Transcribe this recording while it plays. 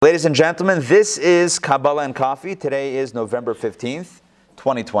Ladies and gentlemen, this is Kabbalah and Coffee. Today is November 15th,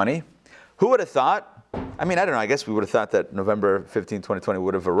 2020. Who would have thought? I don't know, I guess we would have thought that November 15th, 2020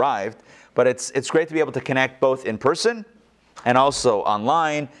 would have arrived, but it's great to be able to connect both in person and also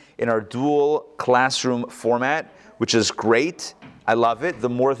online in our dual classroom format, which is great. I love it. The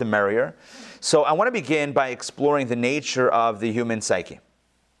more the merrier. So I want to begin by exploring the nature of the human psyche.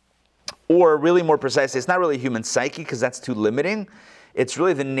 Or really more precisely, it's not really human psyche because that's too limiting. It's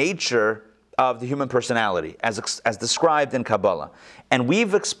really the nature of the human personality as described in Kabbalah. And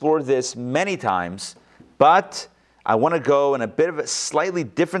we've explored this many times, but I want to go in a bit of a slightly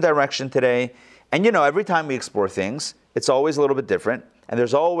different direction today. And every time we explore things, it's always a little bit different. And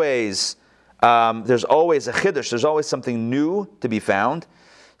there's always a chiddush, there's always something new to be found.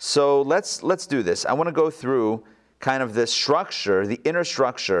 So let's do this. I want to go through kind of the structure, the inner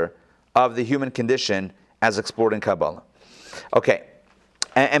structure of the human condition as explored in Kabbalah. Okay.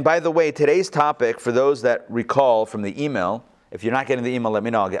 And by the way, today's topic, for those that recall from the email, if you're not getting the email, let me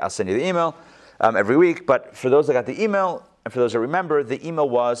know. I'll send you the email every week. But for those that got the email, and for those that remember, the email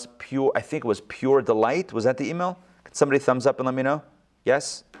was pure, I think it was Pure Delight. Was that the email? Could somebody thumbs up and let me know?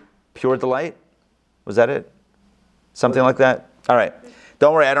 Yes? Pure Delight? Was that it? Something like that? All right.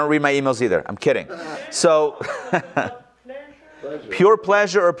 Don't worry, I don't read my emails either. I'm kidding. So, Pure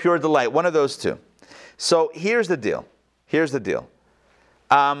Pleasure or Pure Delight, one of those two. So here's the deal.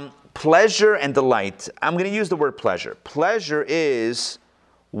 Pleasure and delight. I'm going to use the word pleasure. Pleasure is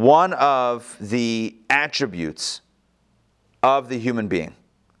one of the attributes of the human being.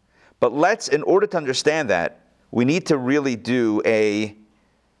 But in order to understand that, we need to really do a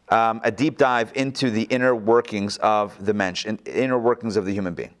deep dive into the inner workings of the mensch, inner workings of the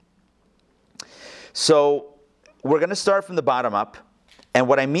human being. So we're going to start from the bottom up. And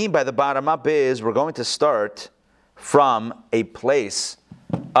what I mean by the bottom up is we're going to start from a place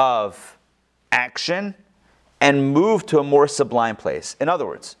of action and move to a more sublime place. In other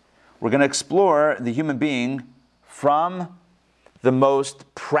words, we're going to explore the human being from the most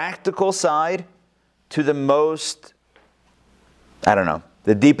practical side to the most,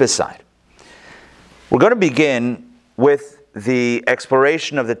 the deepest side. We're going to begin with the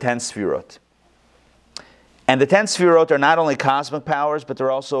exploration of the 10 sefirot. And the 10 sefirot are not only cosmic powers, but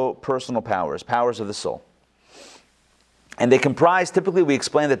they're also personal powers, powers of the soul. And they comprise, typically we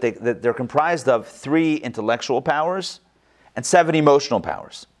explain that they're comprised of 3 intellectual powers and 7 emotional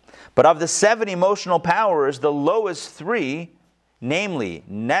powers. But of the 7 emotional powers, the lowest 3, namely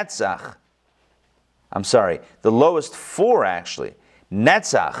the lowest 4 actually,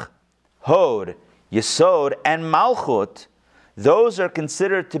 Netzach, Hod, Yesod, and Malchut, those are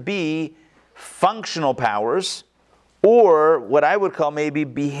considered to be functional powers, or what I would call maybe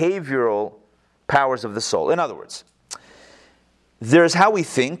behavioral powers of the soul. In other words, there's how we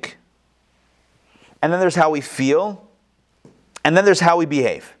think, and then there's how we feel, and then there's how we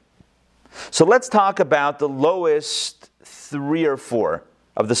behave. So let's talk about the lowest 3 or 4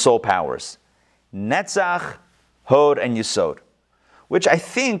 of the soul powers. Netzach, Hod, and Yesod, which I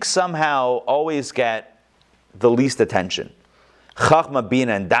think somehow always get the least attention. Chachma,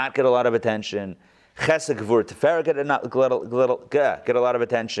 Bina, and Dat get a lot of attention. Chesed, Gvur, Tefer get a lot of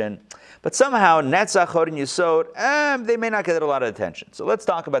attention. But somehow, Netzach, Hod, and Yesod, they may not get a lot of attention. So let's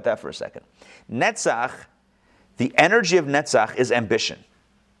talk about that for a second. Netzach, the energy of Netzach is ambition.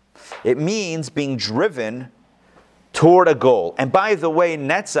 It means being driven toward a goal. And by the way,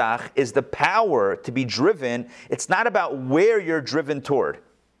 Netzach is the power to be driven. It's not about where you're driven toward.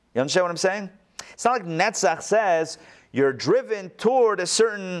 You understand what I'm saying? It's not like Netzach says you're driven toward a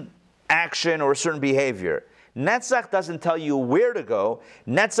certain action or a certain behavior. Netzach doesn't tell you where to go.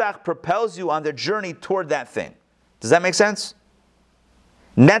 Netzach propels you on the journey toward that thing. Does that make sense?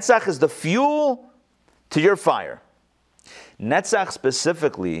 Netzach is the fuel to your fire. Netzach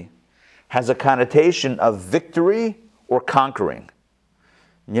specifically has a connotation of victory or conquering.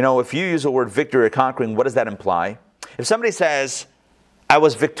 If you use the word victory or conquering, what does that imply? If somebody says, I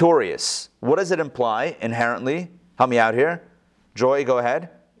was victorious, what does it imply inherently? Help me out here. Joy, go ahead.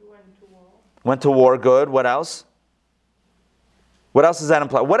 Went to war, good. What else? What else does that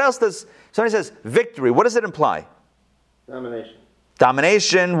imply? What else does, somebody says victory, what does it imply?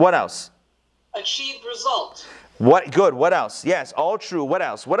 Domination, what else? Achieved result. What, good, what else? Yes, all true, what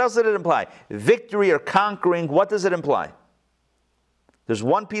else? What else did it imply? Victory or conquering, what does it imply? There's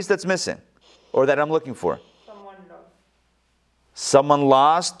one piece that's missing, or that I'm looking for. Someone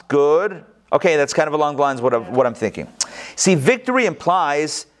lost, good. Okay, that's kind of along the lines of what I'm thinking. See, victory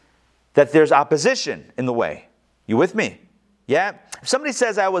implies that there's opposition in the way. You with me? Yeah? If somebody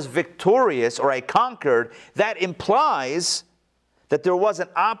says I was victorious or I conquered, that implies that there was an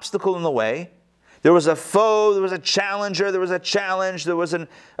obstacle in the way, there was a foe, there was a challenger, there was a challenge, there was an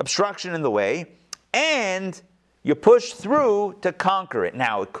obstruction in the way, and you push through to conquer it.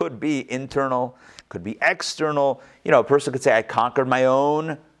 Now, it could be internal, could be external. A person could say, I conquered my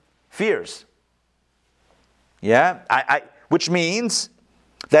own fears. Yeah? Which means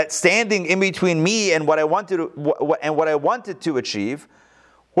that standing in between me and what I wanted to achieve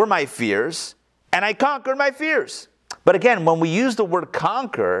were my fears, and I conquered my fears. But again, when we use the word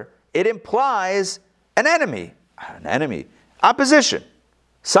conquer, it implies an enemy, opposition,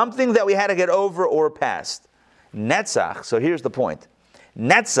 something that we had to get over or past. Netzach, so here's the point.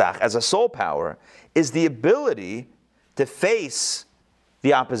 Netzach, as a soul power, is the ability to face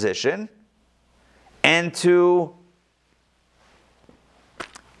the opposition and to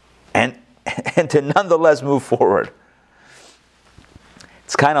nonetheless move forward.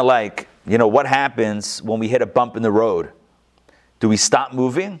 It's kind of like, what happens when we hit a bump in the road? Do we stop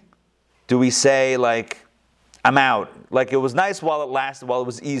moving? Do we say, I'm out? It was nice while it lasted, while it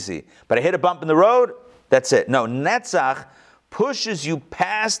was easy. But I hit a bump in the road, that's it. No, Netzach pushes you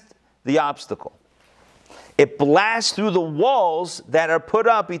past the obstacle. It blasts through the walls that are put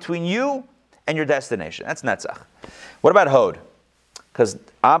up between you and your destination. That's Netzach. What about Hod? Because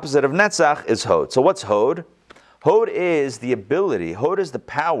opposite of Netzach is Hod. So what's Hod? Hod is the ability, Hod is the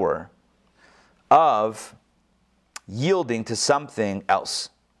power of yielding to something else.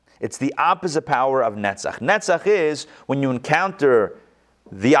 It's the opposite power of Netzach. Netzach is when you encounter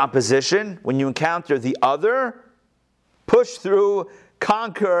the opposition, when you encounter the other, push through,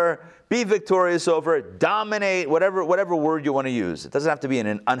 conquer, be victorious over it, dominate, whatever word you want to use. It doesn't have to be in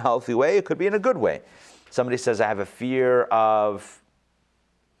an unhealthy way. It could be in a good way. Somebody says, I have a fear of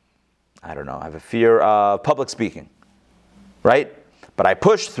public speaking, right? But I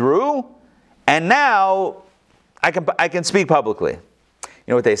push through, and now I can speak publicly. You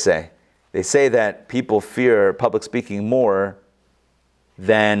know what they say? They say that people fear public speaking more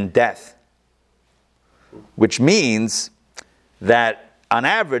than death, which means that on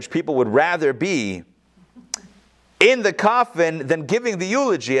average, people would rather be in the coffin than giving the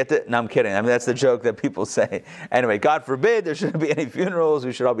eulogy at the... No, I'm kidding. That's the joke that people say. Anyway, God forbid there shouldn't be any funerals.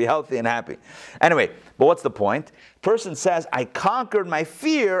 We should all be healthy and happy. Anyway, but what's the point? Person says, I conquered my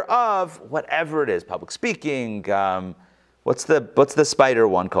fear of whatever it is. Public speaking. What's the spider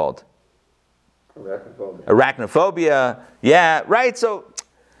one called? Arachnophobia. Yeah, right. So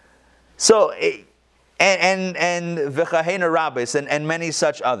and v'chahena rabbis and many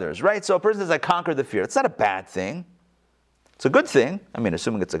such others, right? So a person says, I conquered the fear. It's not a bad thing. It's a good thing.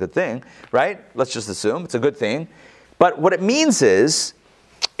 Assuming it's a good thing, right? Let's just assume it's a good thing. But what it means is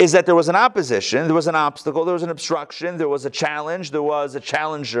that there was an opposition, there was an obstacle, there was an obstruction, there was a challenge, there was a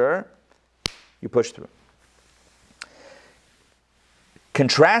challenger. You push through.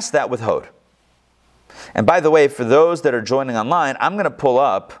 Contrast that with Hod. And by the way, for those that are joining online, I'm going to pull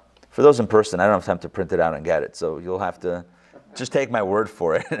up. For those in person, I don't have time to print it out and get it, so you'll have to just take my word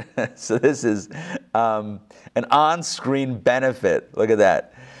for it. So this is an on-screen benefit. Look at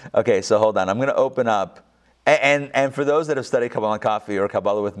that. Okay, so hold on. I'm going to open up. And for those that have studied Kabbalah Coffee or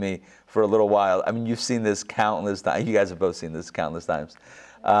Kabbalah with me for a little while, you've seen this countless times. You guys have both seen this countless times.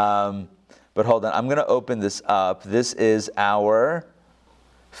 But hold on. I'm going to open this up. This is our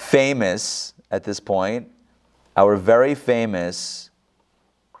famous, at this point, our very famous...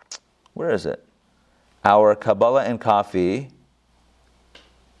 Where is it? Our Kabbalah and Coffee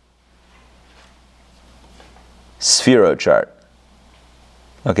Sphero chart.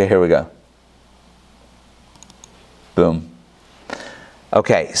 Okay, here we go. Boom.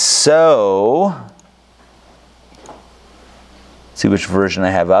 Okay, so see which version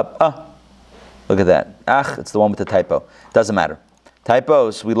I have up. Oh, look at that. It's the one with the typo. Doesn't matter.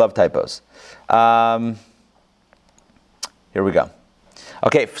 Typos, we love typos. Here we go.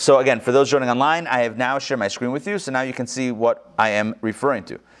 Okay, so again, for those joining online, I have now shared my screen with you, so now you can see what I am referring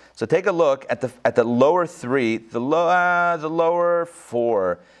to. So take a look at the lower three, the lower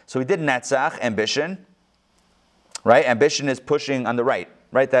four. So we did Netzach, ambition, right? Ambition is pushing on the right?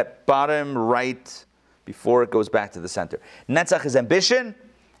 That bottom right before it goes back to the center. Netzach is ambition.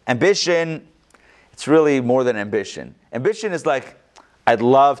 Ambition, it's really more than ambition. Ambition is like, I'd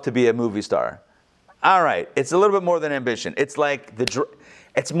love to be a movie star. All right, it's a little bit more than ambition. It's like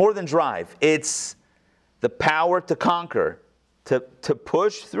it's more than drive. It's the power to conquer, to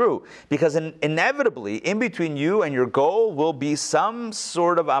push through. Because inevitably, in between you and your goal will be some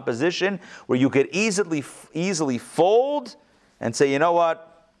sort of opposition where you could easily fold and say, you know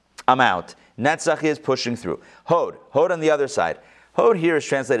what, I'm out. Netzach is pushing through. Hod on the other side. Hod here is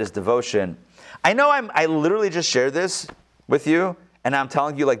translated as devotion. I know I literally just shared this with you, and I'm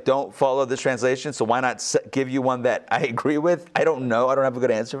telling you, like, don't follow this translation, so why not give you one that I agree with? I don't know. I don't have a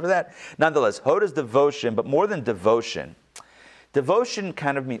good answer for that. Nonetheless, Hod is devotion, but more than devotion. Devotion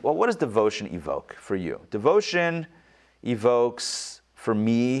kind of means, well, what does devotion evoke for you? Devotion evokes, for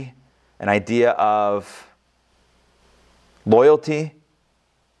me, an idea of loyalty,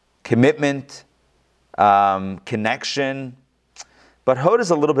 commitment, connection. But Hod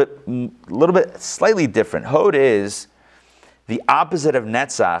is a little bit slightly different. Hod is the opposite of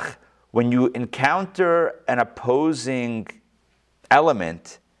Netzach. When you encounter an opposing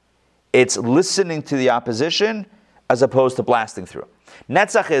element, it's listening to the opposition as opposed to blasting through.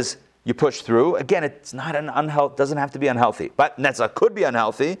 Netzach is you push through. Again, it's not doesn't have to be unhealthy. But Netzach could be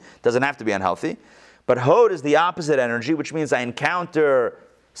unhealthy, doesn't have to be unhealthy. But Hod is the opposite energy, which means I encounter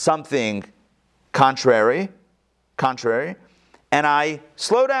something contrary, and I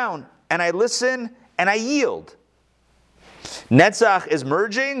slow down, and I listen, and I yield. Netzach is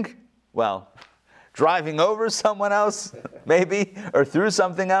merging, well, driving over someone else, maybe, or through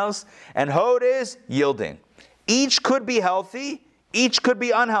something else. And Hod is yielding. Each could be healthy, each could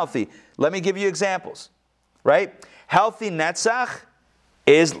be unhealthy. Let me give you examples, right? Healthy Netzach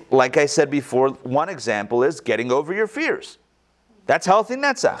is, like I said before, one example is getting over your fears. That's healthy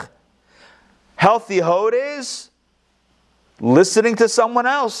Netzach. Healthy Hod is listening to someone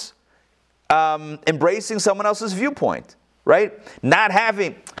else, embracing someone else's viewpoint, right? Not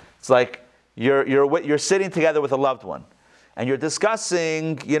having, it's like you're sitting together with a loved one, and you're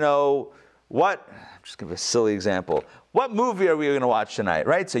discussing, what, I'm just giving a silly example. What movie are we going to watch tonight,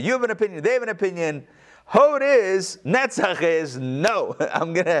 right? So you have an opinion, they have an opinion. Hod is, Netzach is, no,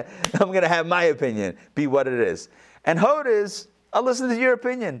 I'm gonna have my opinion be what it is. And Hod is, I'll listen to your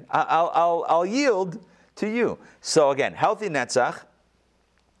opinion. I'll yield to you. So again, healthy Netzach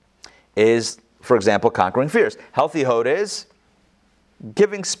is, for example, conquering fears. Healthy Hod is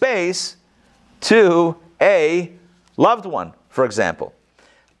giving space to a loved one, for example.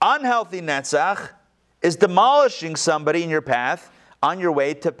 Unhealthy Netzach is demolishing somebody in your path on your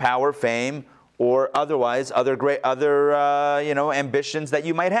way to power, fame, or otherwise other ambitions that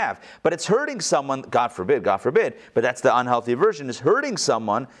you might have. But it's hurting someone, God forbid, but that's the unhealthy version, is hurting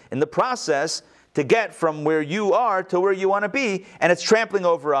someone in the process to get from where you are to where you want to be, and it's trampling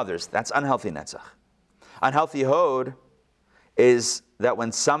over others. That's unhealthy Netzach. Unhealthy Hod is that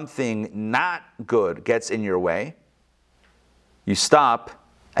when something not good gets in your way, you stop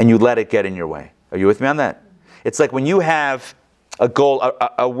and you let it get in your way. Are you with me on that? It's like when you have a goal,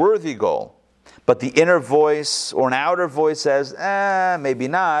 a worthy goal, but the inner voice or an outer voice says, maybe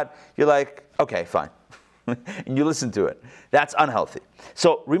not. You're like, okay, fine. And you listen to it. That's unhealthy.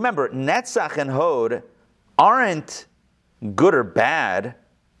 So remember, Netzach and Hod aren't good or bad.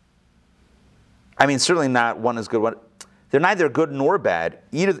 I mean, certainly not one is good. They're neither good nor bad,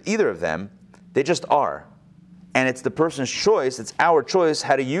 either of them. They just are. And it's the person's choice, it's our choice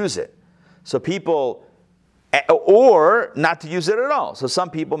how to use it. So people, or not to use it at all. So some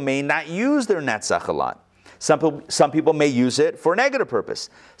people may not use their Netzach a lot. Some people may use it for a negative purpose.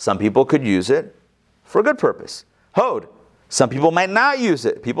 Some people could use it for a good purpose. Hod, some people might not use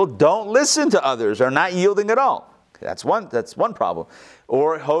it. People don't listen to others, are not yielding at all. That's one problem.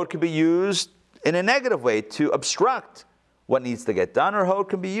 Or Hod could be used in a negative way to obstruct what needs to get done, or Hod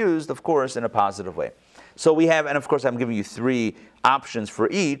can be used, of course, in a positive way. So we have, and of course I'm giving you 3 options for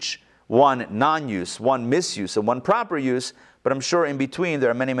each, one non-use, one misuse, and one proper use, but I'm sure in between there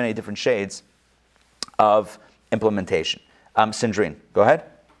are many, many different shades of implementation. Sandrine, go ahead.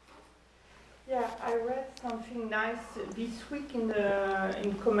 Yeah, I read something nice this week in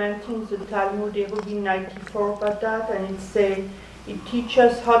commenting the Talmud Eruvin 94 about that, and it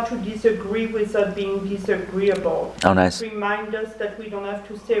teaches how to disagree without being disagreeable. Oh, nice. It reminds us that we don't have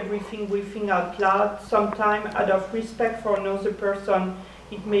to say everything we think out loud. Sometimes, out of respect for another person,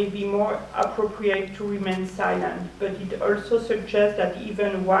 it may be more appropriate to remain silent. But it also suggests that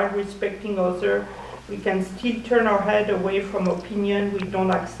even while respecting others, we can still turn our head away from opinion we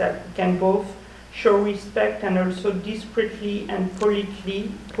don't accept. We can both show respect and also discreetly and politely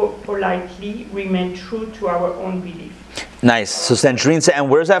remain true to our own belief. Nice. So Sandrine said, and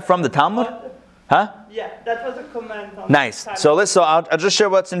where's that from? The Talmud? Huh? Yeah, that was a comment on nice. So I'll just share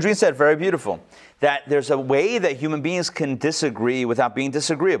what Sandrine said. Very beautiful. That there's a way that human beings can disagree without being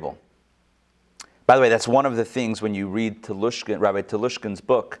disagreeable. By the way, that's one of the things when you read Rabbi Telushkin's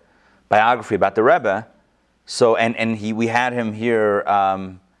book, biography about the Rebbe. So we had him here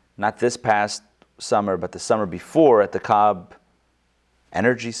not this past summer, but the summer before at the Cobb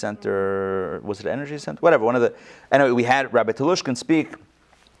Energy Center. Was it Energy Center? Whatever. Anyway, we had Rabbi Telushkin speak,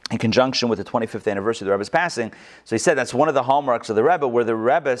 in conjunction with the 25th anniversary of the Rebbe's passing. So he said that's one of the hallmarks of the Rebbe, where the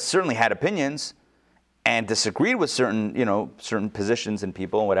Rebbe certainly had opinions and disagreed with certain positions and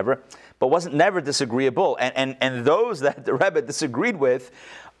people and whatever, but wasn't never disagreeable. And those that the Rebbe disagreed with,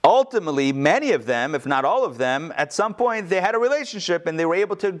 ultimately, many of them, if not all of them, at some point they had a relationship and they were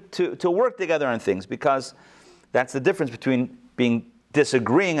able to work together on things, because that's the difference between being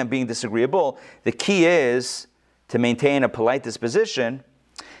disagreeing and being disagreeable. The key is to maintain a polite disposition.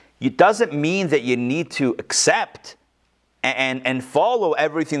 It doesn't mean that you need to accept and follow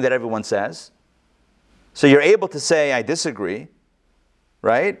everything that everyone says. So you're able to say, I disagree,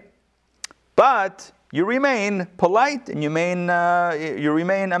 right? But you remain polite and you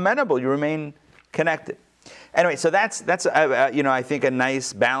remain amenable, you remain connected. Anyway, so that's I think a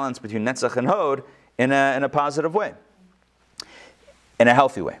nice balance between Netzach and Hod in a positive way, in a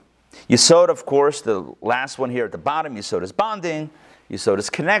healthy way. Yesod, of course, the last one here at the bottom, Yesod is bonding. Yesod is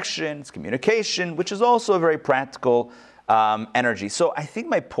connection, it's communication, which is also a very practical energy. So I think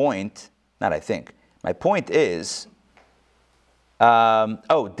my point is,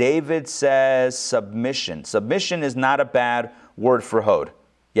 David says submission. Submission is not a bad word for Hod.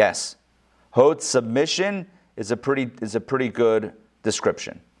 Yes, Hod's submission is a pretty good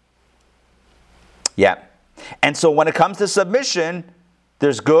description. Yeah, and so when it comes to submission,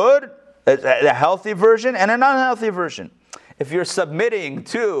 there's good, a healthy version, and an unhealthy version. If you're submitting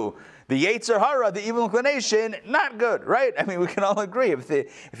to the Yetzer Hara, the evil inclination, not good, right? I mean, we can all agree.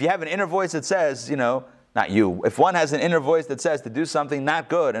 If you have an inner voice that says, not you, if one has an inner voice that says to do something not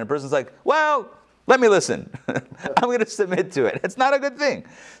good, and a person's like, well, let me listen. I'm going to submit to it. It's not a good thing.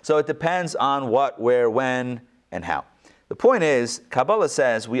 So it depends on what, where, when, and how. The point is, Kabbalah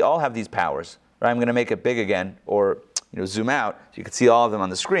says we all have these powers. Right? I'm going to make it big again, or zoom out so you can see all of them on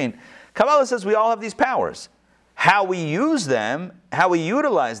the screen. Kabbalah says we all have these powers. How we use them, how we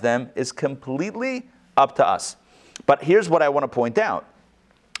utilize them, is completely up to us. But here's what I want to point out.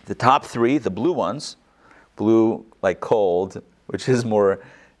 The top three, the blue ones, blue like cold, which is more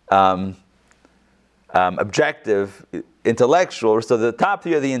objective, intellectual. So the top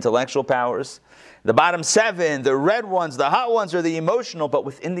three are the intellectual powers. The bottom seven, the red ones, the hot ones, are the emotional. But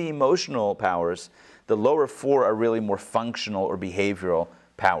within the emotional powers, the lower four are really more functional or behavioral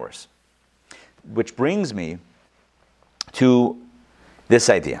powers. Which brings me to this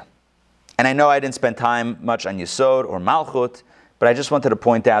idea. And I know I didn't spend time much on Yesod or Malchut, but I just wanted to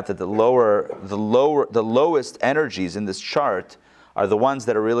point out that the lowest energies in this chart are the ones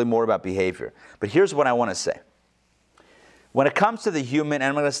that are really more about behavior. But here's what I want to say. When it comes to the human, and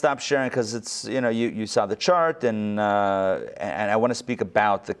I'm going to stop sharing because it's, you saw the chart, and I want to speak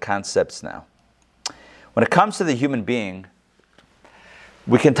about the concepts now. When it comes to the human being,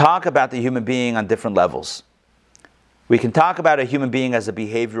 we can talk about the human being on different levels. We can talk about a human being as a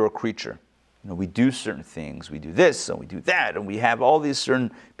behavioral creature. We do certain things, we do this, and we do that, and we have all these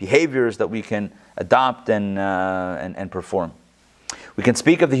certain behaviors that we can adopt and perform. We can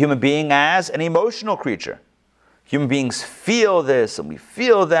speak of the human being as an emotional creature. Human beings feel this, and we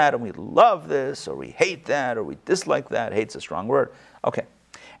feel that, and we love this, or we hate that, or we dislike that. Hate's a strong word. Okay.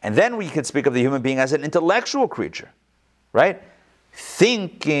 And then we can speak of the human being as an intellectual creature, right?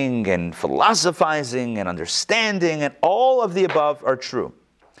 Thinking and philosophizing and understanding, and all of the above are true.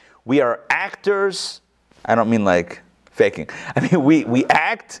 We are actors. I don't mean like faking. I mean we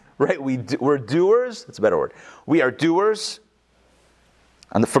act, right? We're doers. That's a better word. We are doers.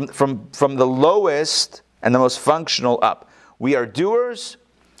 And from the lowest and the most functional up. We are doers.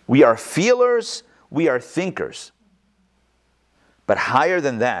 We are feelers. We are thinkers. But higher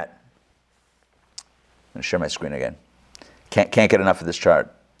than that, I'm going to share my screen again. Can't get enough of this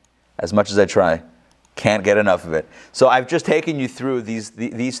chart. As much as I try, can't get enough of it. So I've just taken you through these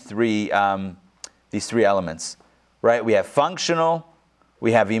three elements, right? We have functional,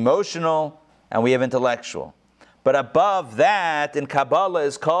 we have emotional, and we have intellectual. But above that, in Kabbalah,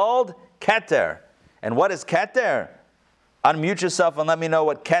 is called Keter. And what is Keter? Unmute yourself and let me know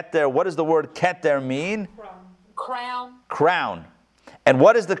what does the word Keter mean? Crown. Crown. And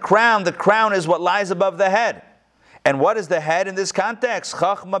what is the crown? The crown is what lies above the head. And what is the head in this context?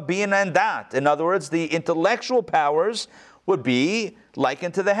 Chachma, Bina, and Dat. In other words, the intellectual powers would be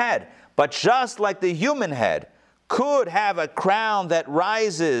likened to the head. But just like the human head could have a crown that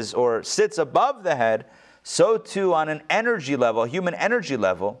rises or sits above the head, so too on an energy level, human energy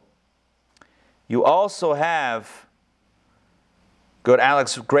level, you also have... Good,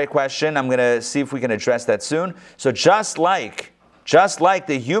 Alex, great question. I'm going to see if we can address that soon. So just like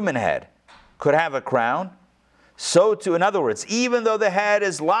the human head could have a crown, so too, in other words, even though the head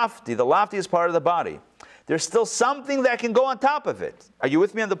is lofty, the loftiest part of the body, there's still something that can go on top of it. Are you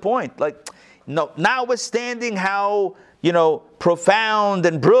with me on the point? Like, no, notwithstanding how, profound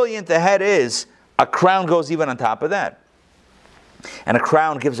and brilliant the head is, a crown goes even on top of that. And a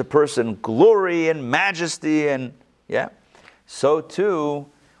crown gives a person glory and majesty and, So too,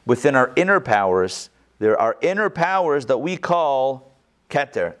 within our inner powers, there are inner powers that we call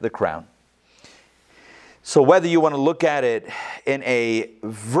keter, the crown. So whether you want to look at it in a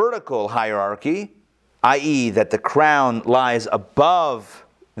vertical hierarchy, i.e. that the crown lies above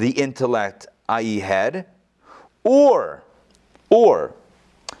the intellect, i.e. head, or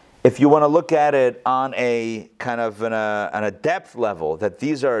if you want to look at it on a kind of on a depth level, that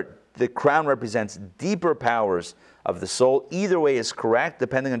the crown represents deeper powers of the soul. Either way is correct,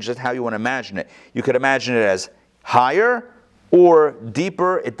 depending on just how you want to imagine it. You could imagine it as higher or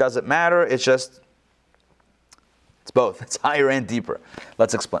deeper. It doesn't matter. It's both. It's higher and deeper.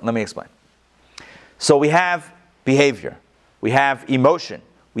 Let me explain. So we have behavior. We have emotion.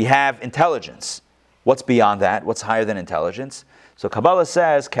 We have intelligence. What's beyond that? What's higher than intelligence? So Kabbalah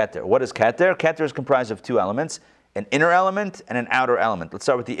says keter. What is keter? Keter is comprised of two elements: an inner element and an outer element. Let's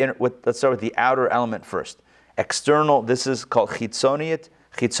start with the outer element first. External. This is called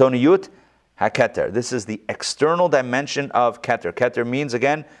chitzoniyut haketer. This is the external dimension of keter. Keter means,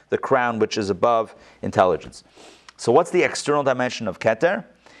 again, the crown, which is above intelligence. So what's the external dimension of keter?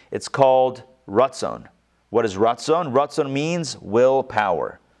 It's called ratzon. What is ratzon? Ratzon means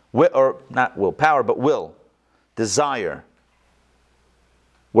willpower. Or not willpower, but will. Desire.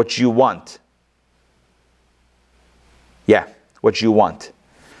 What you want. Yeah, what you want.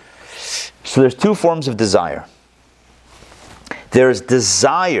 So there's two forms of desire. There's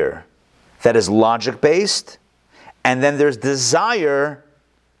desire that is logic-based, and then there's desire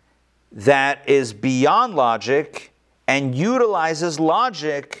that is beyond logic and utilizes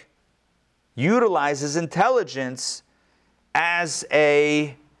intelligence as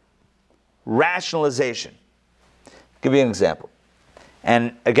a rationalization. I'll give you an example.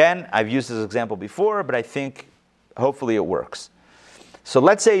 And again, I've used this example before, but I think hopefully it works. So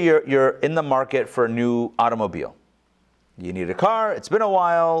let's say you're in the market for a new automobile. You need a car, it's been a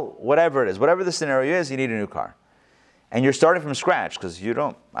while, whatever it is, whatever the scenario is, you need a new car. And you're starting from scratch because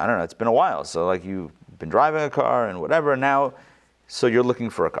it's been a while. So like you've been driving a car and whatever, now, so you're looking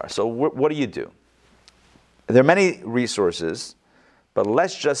for a car. So what do? There are many resources, but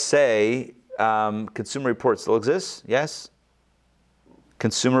let's just say Consumer Reports still exists, yes?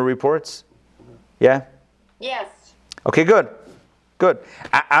 Consumer Reports? Yeah? Yes. Okay, good.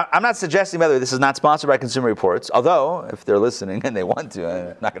 I'm not suggesting, by the way, this is not sponsored by Consumer Reports, although, if they're listening and they want to,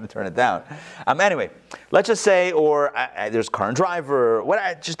 I'm not going to turn it down. Anyway, let's just say, or there's Car and Driver,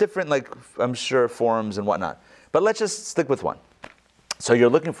 just different, I'm sure, forums and whatnot. But let's just stick with one. So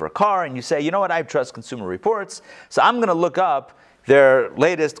you're looking for a car, and you say, you know what, I trust Consumer Reports, so I'm going to look up their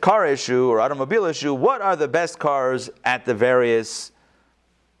latest car issue or automobile issue. What are the best cars at the various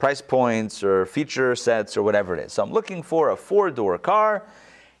price points or feature sets or whatever it is. So I'm looking for a 4-door car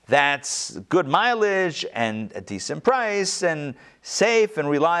that's good mileage and a decent price and safe and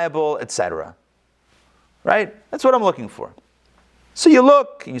reliable, etc. Right? That's what I'm looking for. So you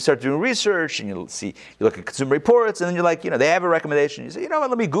look and you start doing research and you look at Consumer Reports and then you're like, they have a recommendation. You say, you know what,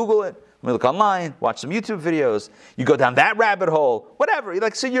 let me Google it. Let me look online, watch some YouTube videos. You go down that rabbit hole, whatever.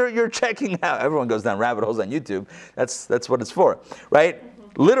 So you're checking out. Everyone goes down rabbit holes on YouTube. That's what it's for, right?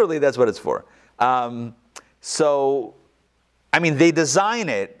 Literally, that's what it's for. They design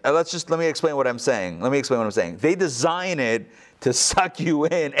it. Let me explain what I'm saying. They design it to suck you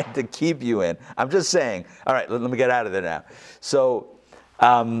in and to keep you in. I'm just saying. All right, let me get out of there now. So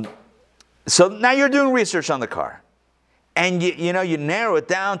now you're doing research on the car. And you narrow it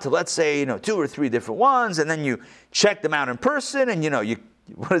down to, let's say, 2 or 3 different ones, and then you check them out in person, and you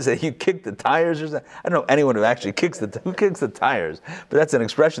kick the tires or something? I don't know anyone who actually kicks the tires, but that's an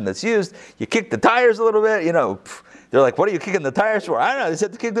expression that's used. You kick the tires a little bit, they're like, what are you kicking the tires for? I don't know, they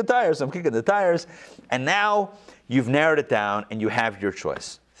said to kick the tires, so I'm kicking the tires. And now you've narrowed it down and you have your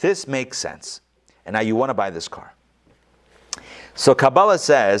choice. This makes sense. And now you want to buy this car. So Kabbalah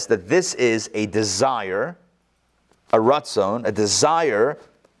says that this is a desire, a ratzon, a desire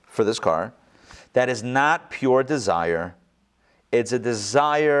for this car that is not pure desire. It's a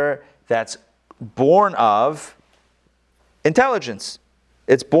desire that's born of intelligence.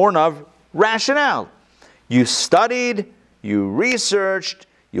 It's born of rationale. You studied, you researched,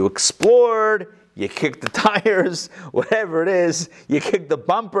 you explored, you kicked the tires, whatever it is, you kicked the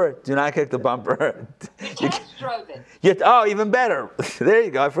bumper. Do not kick the bumper. drove it. Even better. There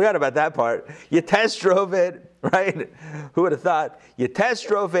you go. I forgot about that part. You test drove it, right? Who would have thought? You test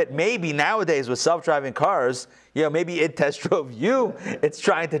drove it. Maybe nowadays with self-driving cars, maybe it test drove you. It's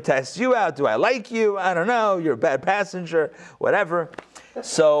trying to test you out. Do I like you? I don't know. You're a bad passenger, whatever.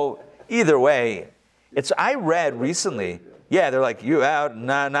 So either way, I read recently, they're like, you out,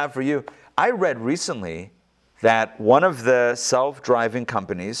 nah, not for you. I read recently that one of the self-driving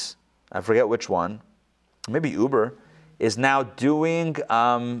companies, I forget which one, maybe Uber, is now doing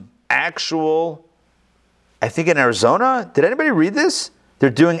actual, I think in Arizona, did anybody read this? They're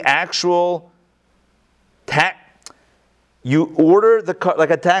doing actual you order the car, like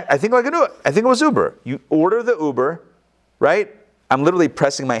a tax, I think it was Uber. You order the Uber, right? I'm literally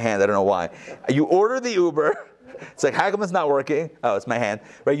pressing my hand, I don't know why. You order the Uber, it's like, how come it's not working? Oh, it's my hand.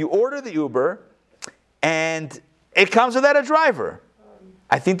 Right? You order the Uber, and it comes without a driver.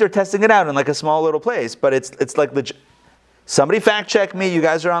 I think they're testing it out in like a small little place, but it's like legit. Somebody fact check me, you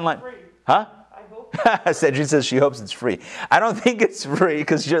guys are online. Huh? I hope. Cedric says she hopes it's free. I don't think it's free,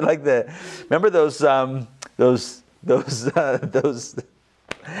 because you're like remember those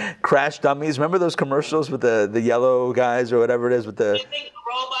crash dummies? Remember those commercials with the yellow guys or whatever it is with the... You think the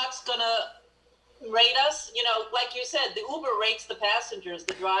robot's gonna rate us? Like you said, the Uber rates the passengers,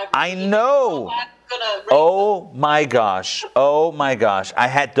 the drivers. I know. Oh my gosh.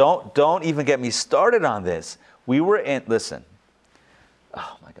 Don't even get me started on this. Listen.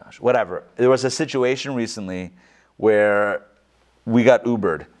 Oh my gosh. Whatever. There was a situation recently where we got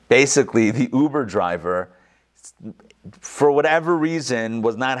Ubered. Basically, the Uber driver, for whatever reason,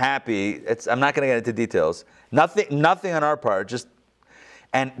 was not happy. I'm not going to get into details. Nothing on our part.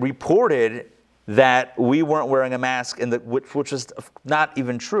 And reported that we weren't wearing a mask, which was not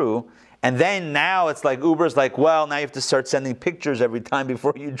even true. And then now it's like Uber's like, well, now you have to start sending pictures every time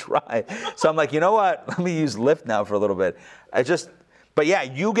before you drive. So I'm like, you know what? Let me use Lyft now for a little bit. But yeah,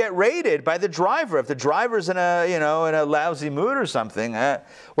 you get rated by the driver. If the driver's in a lousy mood or something,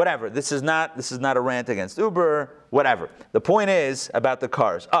 whatever. This is not a rant against Uber, whatever. The point is about the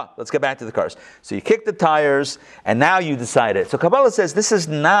cars. Let's get back to the cars. So you kick the tires, and now you decide it. So Kabbalah says this is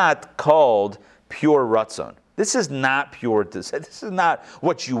not called pure ratzon. This is not pure. This is not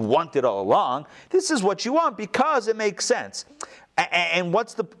what you wanted all along. This is what you want because it makes sense. And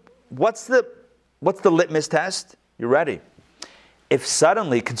what's the litmus test? You ready? If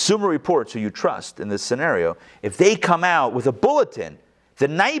suddenly Consumer Reports, who you trust in this scenario, if they come out with a bulletin the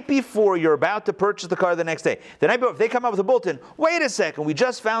night before you're about to purchase the car the next day, the night before, if they come out with a bulletin, wait a second, we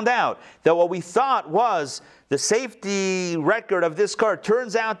just found out that what we thought was the safety record of this car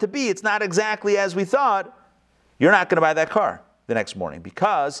turns out to be, it's not exactly as we thought, you're not going to buy that car the next morning,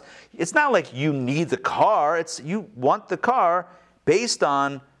 because it's not like you need the car, you want the car based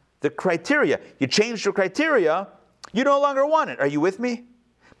on the criteria. You changed your criteria, you no longer want it. Are you with me?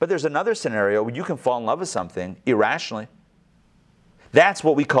 But there's another scenario where you can fall in love with something irrationally. That's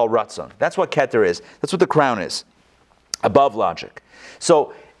what we call ratzon. That's what keter is. That's what the crown is, above logic.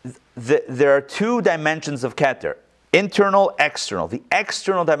 So there are two dimensions of keter, internal, external. The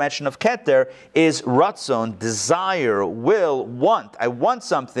external dimension of keter is ratzon, desire, will, want. I want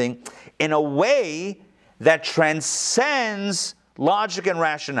something in a way that transcends logic and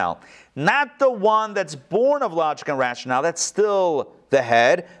rationale. Not the one that's born of logic and rationale, that's still the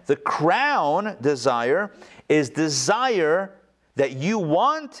head. The crown, desire, is desire that you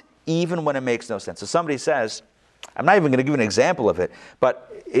want even when it makes no sense. So somebody says, I'm not even going to give an example of it,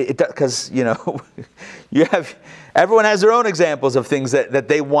 but because everyone has their own examples of things that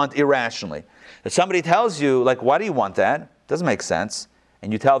they want irrationally. If somebody tells you, like, why do you want that? It doesn't make sense.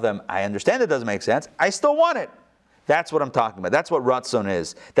 And you tell them, I understand it doesn't make sense. I still want it. That's what I'm talking about. That's what ratzon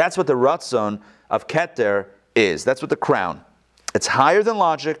is. That's what the ratzon of keter is. That's what the crown. It's higher than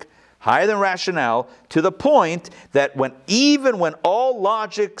logic, higher than rationale, to the point that even when all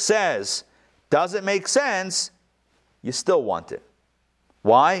logic says doesn't make sense, you still want it.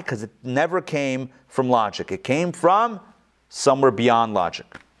 Why? Because it never came from logic. It came from somewhere beyond logic.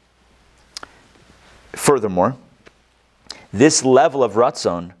 Furthermore, this level of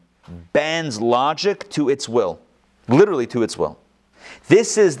ratzon bends logic to its will. Literally to its will.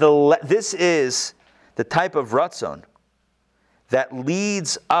 This is the type of ratzon that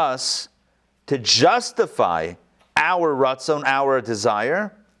leads us to justify our ratzon, our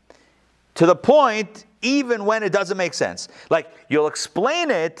desire, to the point even when it doesn't make sense. Like, you'll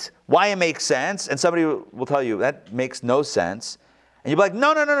explain it, why it makes sense, and somebody will tell you, that makes no sense. And you'll be like,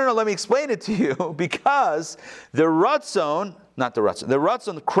 no, let me explain it to you, because the ratzon,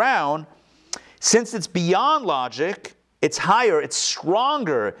 the crown, since it's beyond logic, it's higher, it's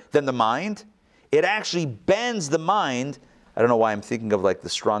stronger than the mind, it actually bends the mind. I don't know why I'm thinking of like the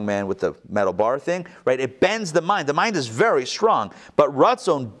strong man with the metal bar thing, right? It bends the mind. The mind is very strong, but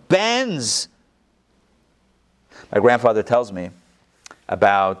Ratzon bends. My grandfather tells me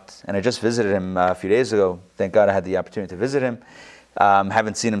about, and I just visited him a few days ago. Thank God I had the opportunity to visit him.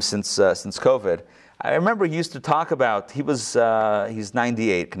 Haven't seen him since COVID. I remember he used to talk about, he's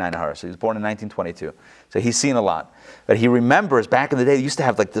 98, Kanai, so he was born in 1922. So he's seen a lot. But he remembers back in the day, they used to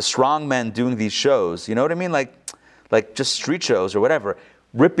have like the strong men doing these shows. You know what I mean? Like just street shows or whatever,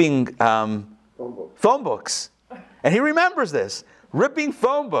 ripping phone books. And he remembers this. Ripping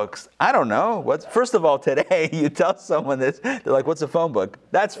phone books. I don't know. First of all, today you tell someone this, they're like, what's a phone book?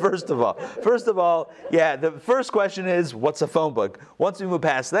 That's first of all. First of all, yeah, the first question is, what's a phone book? Once we move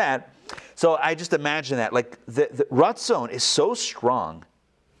past that, so I just imagine that, like the Ratzon is so strong,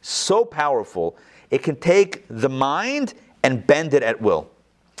 so powerful, it can take the mind and bend it at will.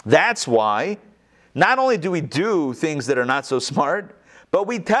 That's why not only do we do things that are not so smart, but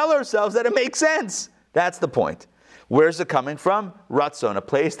we tell ourselves that it makes sense. That's the point. Where's it coming from? Ratzon, a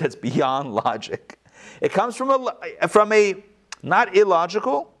place that's beyond logic. It comes from a not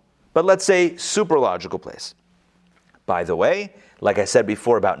illogical, but let's say super logical place. By the way, like I said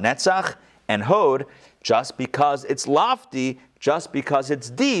before about Netzach and Hod, just because it's lofty, just because it's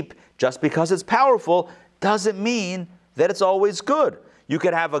deep, just because it's powerful, doesn't mean that it's always good. You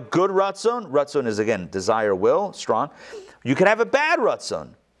could have a good Ratzon. Ratzon is, again, desire, will, strong. You could have a bad Ratzon.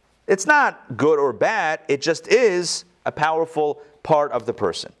 It's not good or bad. It just is a powerful part of the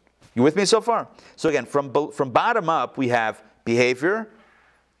person. You with me so far? So again, from bottom up, we have behavior,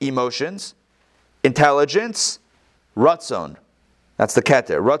 emotions, intelligence, Ratzon. That's the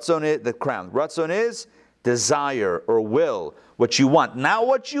keter. Ratzon is the crown. Ratzon is desire or will, what you want. Not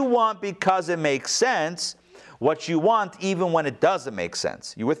what you want because it makes sense, what you want even when it doesn't make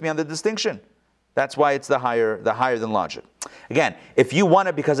sense. You with me on the distinction? That's why it's the higher than logic. Again, if you want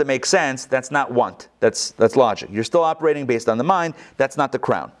it because it makes sense, that's not want. That's logic. You're still operating based on the mind. That's not the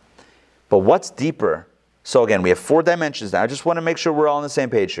crown. But what's deeper? So again, we have 4 dimensions now. I just want to make sure we're all on the same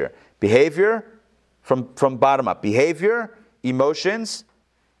page here. Behavior, from bottom up. Behavior, emotions,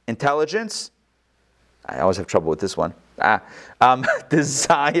 intelligence. I always have trouble with this one.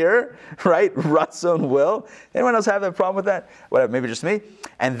 Desire, right? Ratzon, will. Anyone else have that problem with that? Whatever, maybe just me.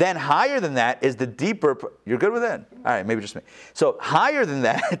 And then higher than that is the deeper. You're good with it? All right, maybe just me. So higher than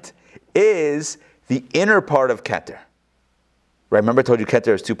that is the inner part of keter. Right? Remember I told you keter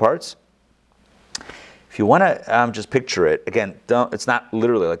has 2 parts? If you want to just picture it, again, it's not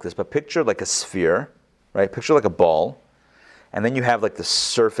literally like this, but picture like a sphere, right? Picture like a ball. And then you have like the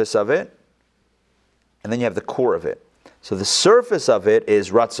surface of it. And then you have the core of it. So the surface of it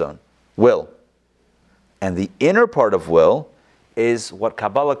is Ratzon, will. And the inner part of will is what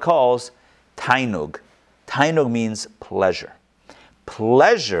Kabbalah calls tainug. Tainug means pleasure.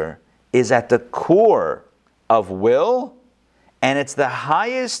 Pleasure is at the core of will, and it's the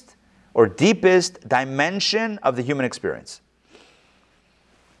highest or deepest dimension of the human experience.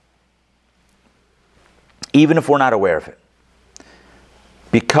 Even if we're not aware of it.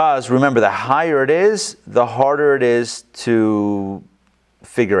 Because, remember, the higher it is, the harder it is to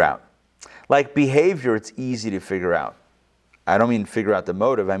figure out. Like behavior, it's easy to figure out. I don't mean figure out the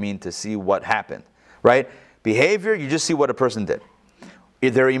motive, I mean to see what happened, right? Behavior, you just see what a person did.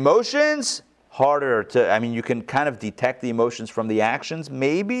 If their emotions, harder to, you can kind of detect the emotions from the actions,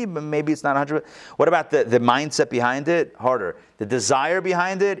 maybe, but maybe it's not 100%. What about the mindset behind it? Harder. The desire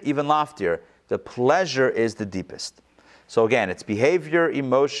behind it, even loftier. The pleasure is the deepest. So again, it's behavior,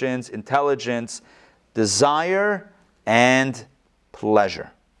 emotions, intelligence, desire, and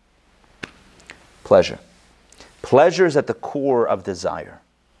pleasure. Pleasure. Pleasure is at the core of desire.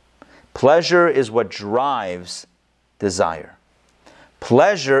 Pleasure is what drives desire.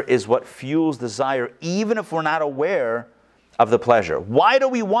 Pleasure is what fuels desire, even if we're not aware of the pleasure. Why do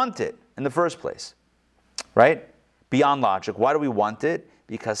we want it in the first place? Right? Beyond logic. Why do we want it?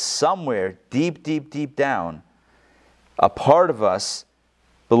 Because somewhere, deep, deep, deep down, a part of us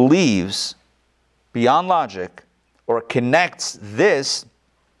believes, beyond logic, or connects this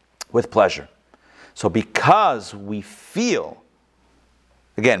with pleasure. So because we feel,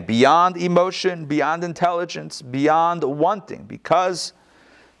 again, beyond emotion, beyond intelligence, beyond wanting, because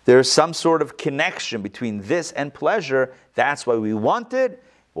there's some sort of connection between this and pleasure, that's why we want it,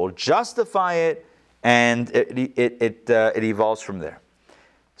 we'll justify it, and it evolves from there.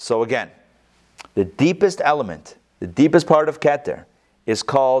 So again, the deepest element, the deepest part of keter is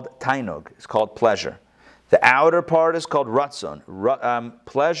called tainug, it's called pleasure. The outer part is called ratzon.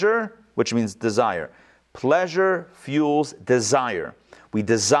 Pleasure, which means desire. Pleasure fuels desire. We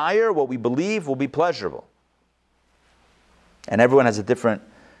desire what we believe will be pleasurable. And everyone has a different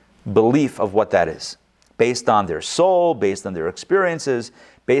belief of what that is, based on their soul, based on their experiences,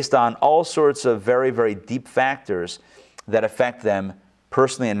 based on all sorts of very, very deep factors that affect them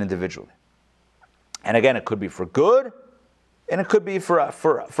personally and individually. And again, it could be for good, and it could be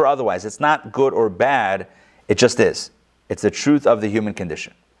for otherwise. It's not good or bad, it just is. It's the truth of the human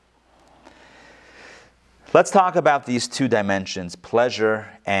condition. Let's talk about these two dimensions, pleasure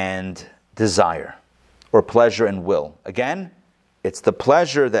and desire, or pleasure and will. Again, it's the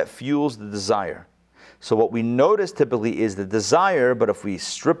pleasure that fuels the desire. So what we notice typically is the desire, but if we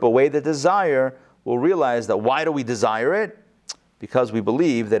strip away the desire, we'll realize that why do we desire it? Because we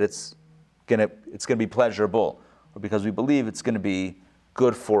believe that it's gonna be pleasurable, or because we believe it's gonna be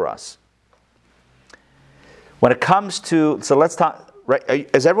good for us. When it comes to, so let's talk. Right?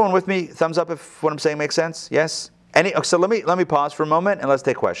 Is everyone with me? Thumbs up if what I'm saying makes sense. Yes. So let me pause for a moment and let's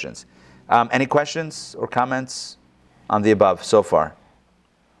take questions. Any questions or comments on the above so far?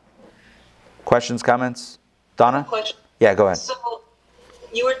 Questions, comments? Donna? Question. Yeah, go ahead. So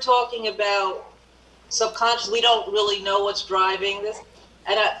you were talking about subconscious. We don't really know what's driving this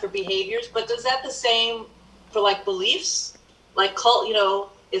and for behaviors, but is that the same for like beliefs? Like cult,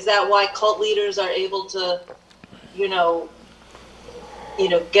 is that why cult leaders are able to,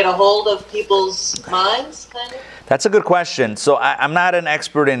 get a hold of people's minds, kind of? That's a good question. So I'm not an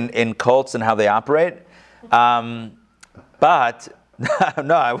expert in cults and how they operate, but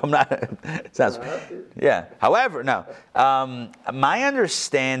no, I'm not. It sounds, yeah. However, no. My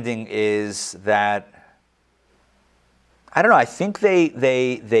understanding is that I don't know. I think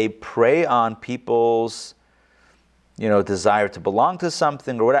they prey on people's desire to belong to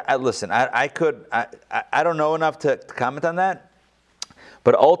something or whatever. Listen, I don't know enough to comment on that.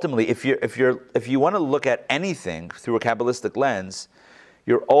 But ultimately, if you want to look at anything through a Kabbalistic lens,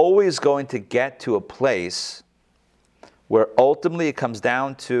 you're always going to get to a place where ultimately it comes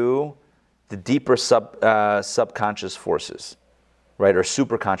down to the deeper subconscious forces, right, or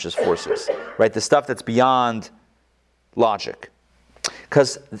superconscious forces, right, the stuff that's beyond logic.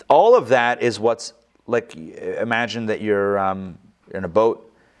 Because all of that is what's like. Imagine that you're in a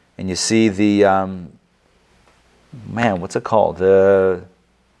boat and you see the what's it called? The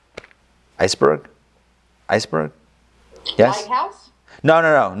iceberg? Iceberg? Yes? Lighthouse?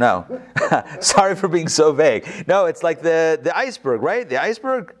 No. Sorry for being so vague. No, it's like the iceberg, right? The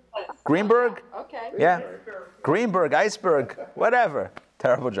iceberg? Greenberg? Okay. Yeah. Greenberg, iceberg, whatever.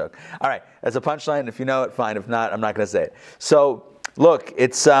 Terrible joke. All right, as a punchline, if you know it, fine. If not, I'm not going to say it. So, look,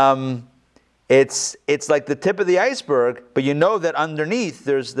 it's like the tip of the iceberg, but you know that underneath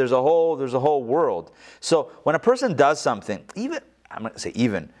there's a whole world. So when a person does something, even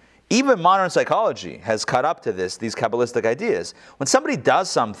modern psychology has caught up to these Kabbalistic ideas. When somebody does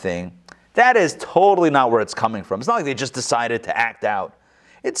something, that is totally not where it's coming from. It's not like they just decided to act out.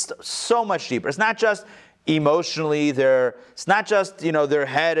 It's so much deeper. It's not just emotionally. It's not just their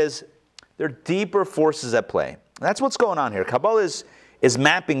head is. There are deeper forces at play. That's what's going on here. Kabbalah is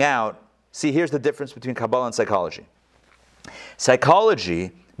mapping out. See, here's the difference between Kabbalah and psychology.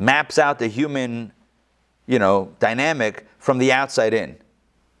 Psychology maps out the human, dynamic from the outside in.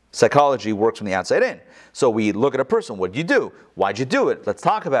 Psychology works from the outside in. So we look at a person. What did you do? Why'd you do it? Let's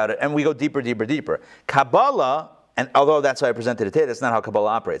talk about it. And we go deeper, deeper, deeper. Kabbalah, and although that's how I presented it today, that's not how Kabbalah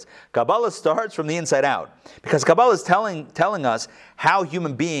operates. Kabbalah starts from the inside out. Because Kabbalah is telling us how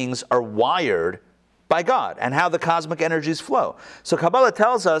human beings are wired by God and how the cosmic energies flow. So Kabbalah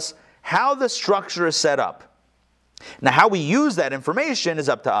tells us how the structure is set up. Now, how we use that information is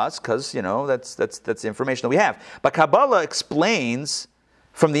up to us, because that's the information that we have. But Kabbalah explains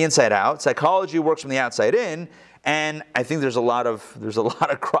from the inside out. Psychology works from the outside in, and I think there's a lot of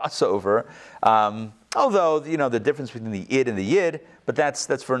crossover. Although the difference between the id and the yid, but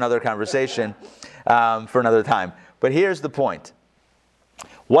that's for another conversation, for another time. But here's the point: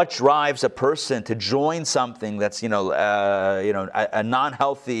 what drives a person to join something that's a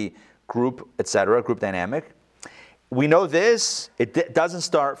non-healthy group, etc., group dynamic? We know this. It doesn't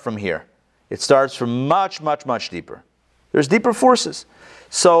start from here. It starts from much, much, much deeper. There's deeper forces.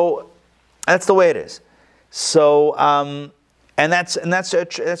 So that's the way it is. So and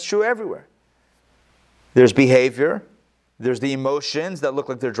that's true everywhere. There's behavior. There's the emotions that look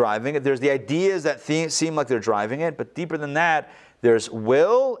like they're driving it. There's the ideas that seem like they're driving it. But deeper than that, there's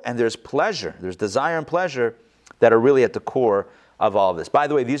will and there's pleasure. There's desire and pleasure that are really at the core of all of this. By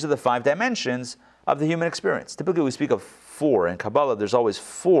the way, these are the 5 dimensions of the human experience. Typically, we speak of 4. In Kabbalah, there's always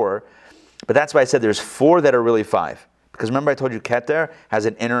 4. But that's why I said there's 4 that are really 5. Because remember I told you Keter has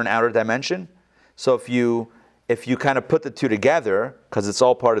an inner and outer dimension? So if if you kind of put the two together, because it's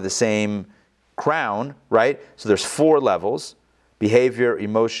all part of the same crown, right? So there's 4 levels: behavior,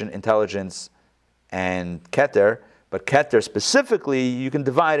 emotion, intelligence, and keter. But keter specifically, you can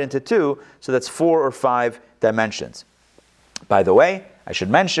divide into 2, so that's 4 or 5 dimensions. By the way, I should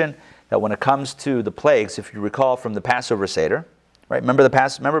mention that when it comes to the plagues, if you recall from the Passover Seder, right? Remember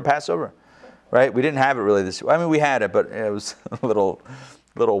Passover, right? We didn't have it really this year. I mean, we had it, but it was a little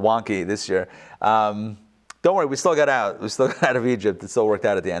wonky this year. Don't worry, we still got out. We still got out of Egypt. It still worked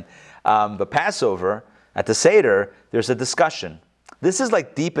out at the end. But Passover, at the Seder, there's a discussion. This is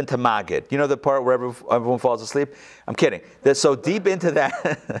like deep into Magid. You know the part where everyone falls asleep? I'm kidding. They're so deep into that.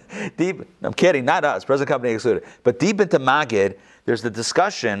 I'm kidding, not us, present company excluded. But deep into Magid, there's the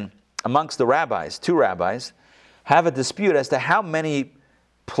discussion amongst the rabbis. 2 rabbis have a dispute as to how many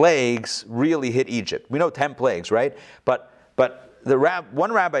plagues really hit Egypt. We know 10 plagues, right? But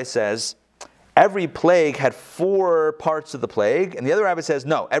one rabbi says every plague had 4 parts of the plague, and the other rabbi says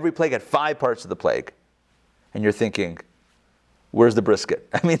no, every plague had 5 parts of the plague. And you're thinking, where's the brisket?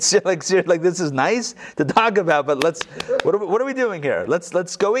 I mean, seriously, like this is nice to talk about, but what are we doing here?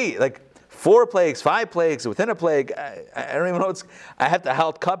 Let's go eat. Like 4 plagues, 5 plagues within a plague. I don't even know I have to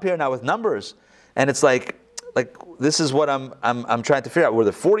hold cup here now with numbers, and it's like this is what I'm trying to figure out. Were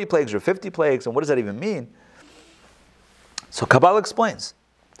there 40 plagues or 50 plagues, and what does that even mean? So Kabbalah explains.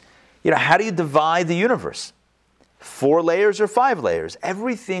 How do you divide the universe? 4 layers or 5 layers?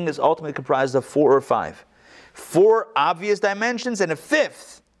 Everything is ultimately comprised of 4 or 5. 4 obvious dimensions and a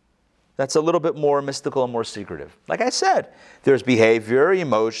 5th that's a little bit more mystical and more secretive. Like I said, there's behavior,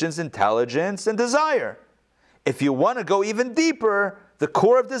 emotions, intelligence, and desire. If you want to go even deeper, the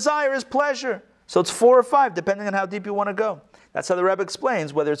core of desire is pleasure. So it's 4 or 5, depending on how deep you want to go. That's how the Rebbe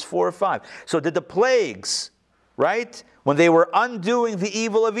explains whether it's 4 or 5. So did the plagues, right, when they were undoing the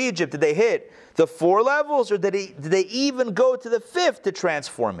evil of Egypt, did they hit the 4 levels, or did they even go to the 5th to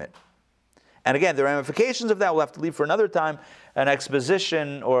transform it? And again, the ramifications of that we'll have to leave for another time, an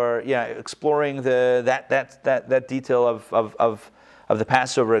exposition or exploring that detail of the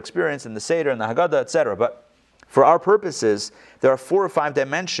Passover experience and the Seder and the Haggadah, etc. But for our purposes, there are 4 or 5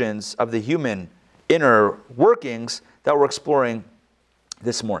 dimensions of the human inner workings that we're exploring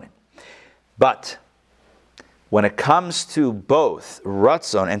this morning. But when it comes to both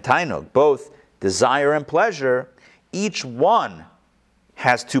ratzon and tainug, both desire and pleasure, each one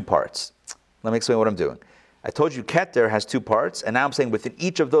has 2 parts. Let me explain what I'm doing. I told you keter has 2 parts, and now I'm saying within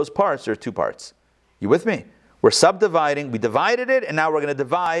each of those parts there are 2 parts. You with me? We're subdividing. We divided it, and now we're going to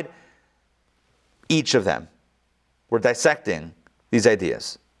divide each of them. We're dissecting these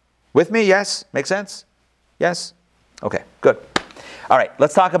ideas. With me? Yes? Make sense? Yes? Okay, good. All right,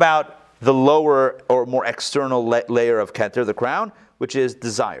 let's talk about the lower or more external layer of keter, the crown, which is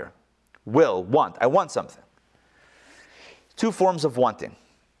desire. Will, want. I want something. 2 forms of wanting.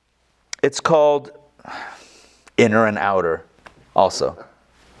 It's called inner and outer also.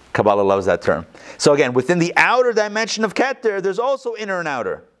 Kabbalah loves that term. So again, within the outer dimension of keter, there's also inner and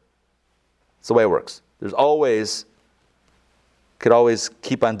outer. That's the way it works. Could always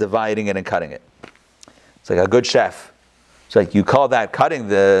keep on dividing it and cutting it. It's like a good chef. It's like you call that cutting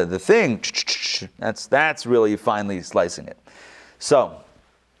the thing. That's really finely slicing it. So,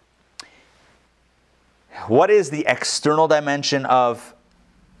 what is the external dimension of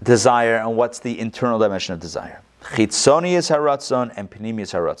desire, and what's the internal dimension of desire? Chitzonius haratzon and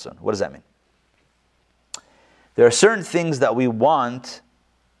panimius haratzon. What does that mean? There are certain things that we want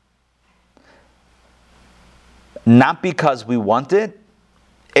not because we want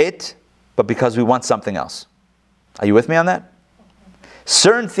it, but because we want something else. Are you with me on that?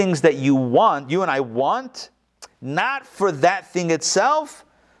 Certain things that you and I want, not for that thing itself,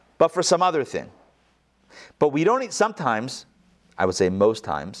 but for some other thing. But we don't sometimes, I would say most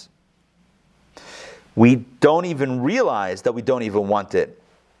times, we don't even realize that we don't even want it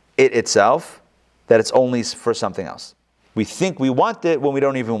itself, that it's only for something else. We think we want it when we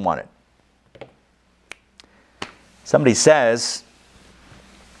don't even want it. Somebody says,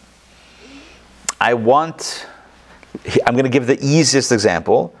 I'm going to give the easiest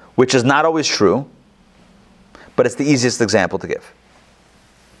example, which is not always true, but it's the easiest example to give.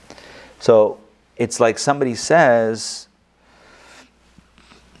 So it's like somebody says,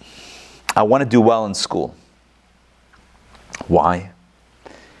 I want to do well in school. Why?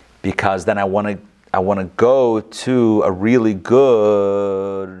 Because then I want to go to a really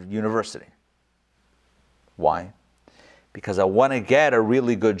good university. Why? Because I want to get a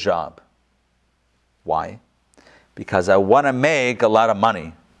really good job. Why? Because I want to make a lot of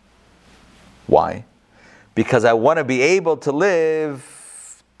money. Why? Because I want to be able to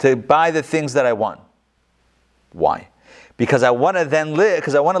buy the things that I want. Why? Because I want to then live,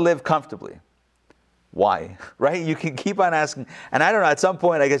 because I want to live comfortably. Why? Right? You can keep on asking, and I don't know, at some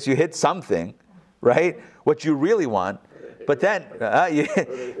point I guess you hit something, right? What you really want. But then,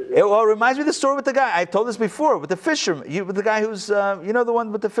 it reminds me of the story with the guy. I've told this before, with the fisherman, with the guy who's, the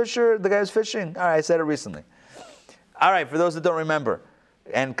one with the fisher, the guy who's fishing. All right, I said it recently. All right, for those that don't remember,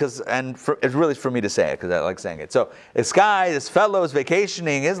 it's really for me to say it because I like saying it. So this fellow is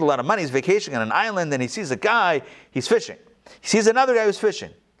vacationing. He has a lot of money. He's vacationing on an island, and he sees a guy. He's fishing. He sees another guy who's fishing,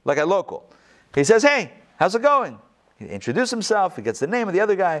 like a local. He says, "Hey, how's it going?" He introduces himself. He gets the name of the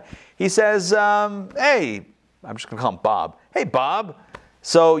other guy. He says, "Hey." I'm just going to call him Bob. "Hey, Bob,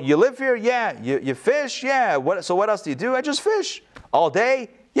 so you live here?" "Yeah." You fish?" "Yeah." So what else do you do?" "I just fish." "All day?"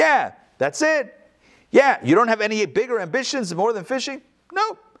 "Yeah." "That's it?" "Yeah." "You don't have any bigger ambitions more than fishing?"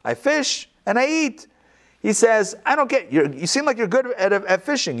 "No, I fish and I eat." He says, "I don't get you seem like you're good at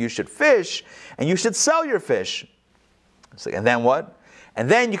fishing. You should fish and you should sell your fish." It's like, and then what? "And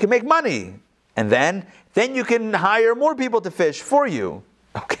then you can make money. And then you can hire more people to fish for you."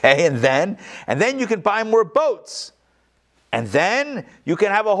 "Okay, and then you can buy more boats. And then you can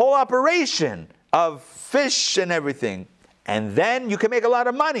have a whole operation of fish and everything. And then you can make a lot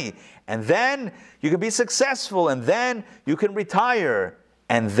of money. And then you can be successful. And then you can retire.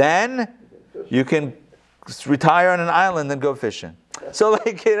 And then you can retire on an island and go fishing." So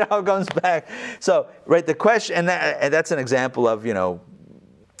it all comes back. So, right, the question, and that's an example of,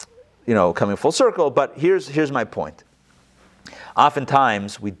 coming full circle, but here's my point.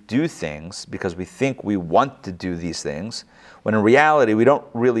 Oftentimes, we do things because we think we want to do these things, when in reality, we don't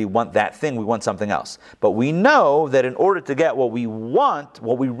really want that thing, we want something else. But we know that in order to get what we want,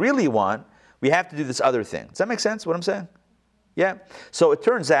 what we really want, we have to do this other thing. Does that make sense, what I'm saying? Yeah? So it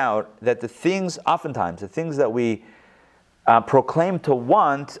turns out that oftentimes, the things that we proclaim to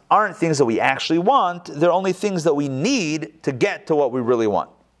want aren't things that we actually want, they're only things that we need to get to what we really want.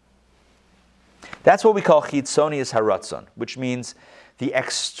 That's what we call chitzonius haratzon, which means the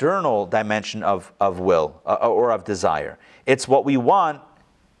external dimension of will or of desire. It's what we want,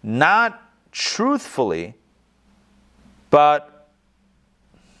 not truthfully, but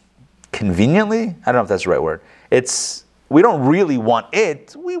conveniently. I don't know if that's the right word. We don't really want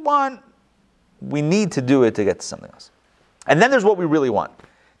it. We need to do it to get to something else. And then there's what we really want.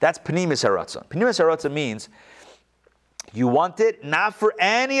 That's pnimis haratzon. Pnimis haratzon means you want it not for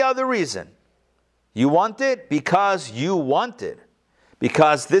any other reason. You want it because you want it.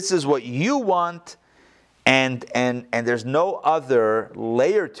 Because this is what you want, and there's no other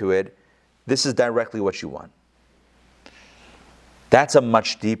layer to it. This is directly what you want. That's a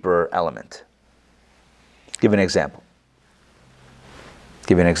much deeper element. Give an example.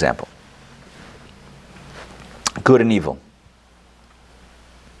 Good and evil.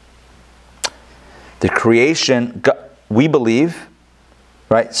 The creation, we believe,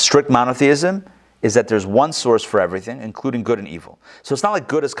 right? Strict monotheism is that there's one source for everything, including good and evil. So it's not like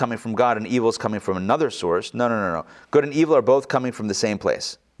good is coming from God and evil is coming from another source. No. Good and evil are both coming from the same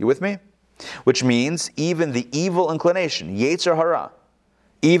place. You with me? Which means even the evil inclination, Yetzer Hara,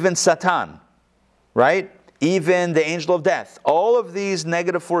 even Satan, right? Even the angel of death, all of these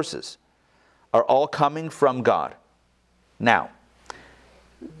negative forces are all coming from God. Now,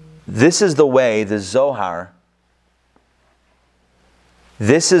 this is the way the Zohar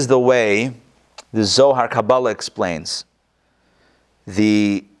Kabbalah explains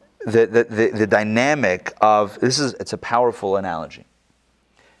the dynamic of, it's a powerful analogy.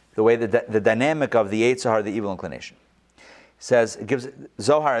 The way the dynamic of the Yetzer Hara, the evil inclination.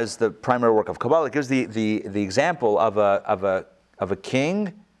 Zohar is the primary work of Kabbalah. It gives the example of a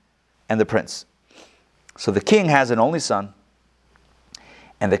king and the prince. So the king has an only son,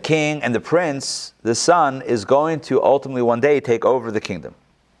 and the king and the prince, the son, is going to ultimately one day take over the kingdom.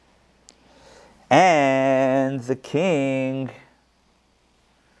 And the king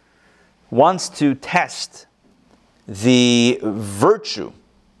wants to test the virtue,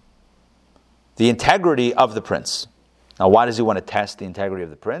 the integrity of the prince. Now, why does he want to test the integrity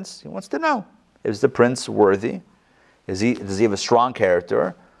of the prince? He wants to know, is the prince worthy? Does he have a strong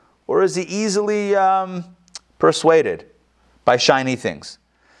character? Or is he easily persuaded by shiny things?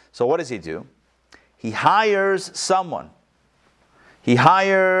 So what does he do? He hires someone. He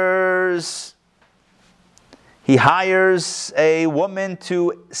hires a woman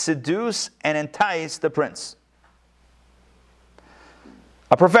to seduce and entice the prince.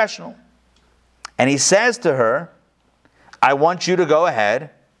 A professional. And he says to her, I want you to go ahead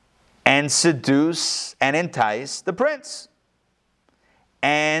and seduce and entice the prince.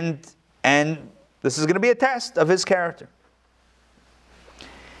 And this is going to be a test of his character.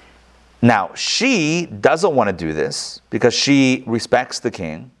 Now, she doesn't want to do this because she respects the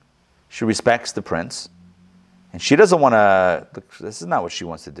king. She respects the prince. And she doesn't want to, this is not what she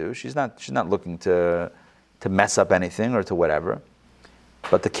wants to do. She's not looking to mess up anything or to whatever.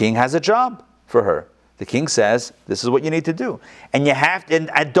 But the king has a job for her. The king says, this is what you need to do. And you have to,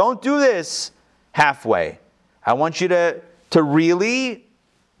 and don't do this halfway. I want you to really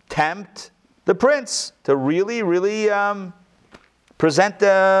tempt the prince, to really, really present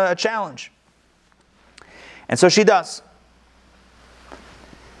a challenge. And so she does.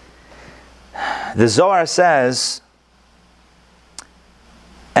 The Zohar says,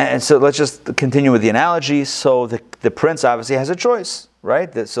 and so let's just continue with the analogy. So the prince obviously has a choice,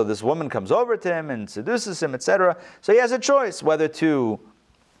 right? So this woman comes over to him and seduces him, etc. So he has a choice whether to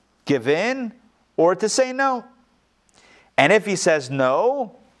give in or to say no. And if he says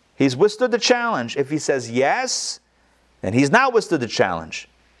no, he's withstood the challenge. If he says yes, then he's not withstood the challenge.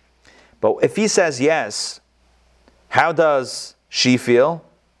 But if he says yes, how does she feel?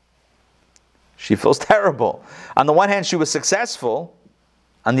 She feels terrible. On the one hand, she was successful.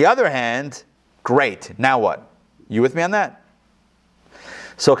 On the other hand, great. Now what? You with me on that?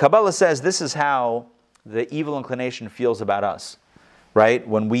 So Kabbalah says this is how the evil inclination feels about us, right?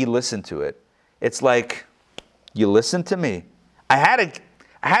 When we listen to it. It's like, you listened to me. I had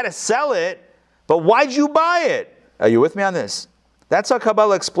to sell it, but why'd you buy it? Are you with me on this? That's how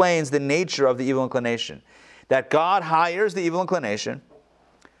Kabbalah explains the nature of the evil inclination. That God hires the evil inclination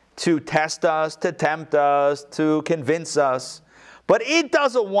to test us, to tempt us, to convince us. But it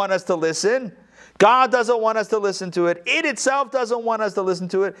doesn't want us to listen. God doesn't want us to listen to it. It itself doesn't want us to listen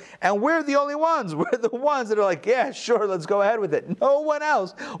to it. And we're the only ones. We're the ones that are like, yeah, sure, let's go ahead with it. No one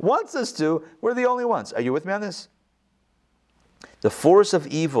else wants us to. We're the only ones. Are you with me on this? The force of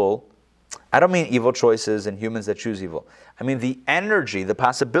evil, I don't mean evil choices and humans that choose evil. I mean the energy, the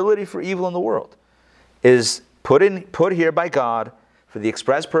possibility for evil in the world is put here by God for the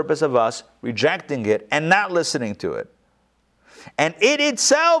express purpose of us rejecting it and not listening to it. And it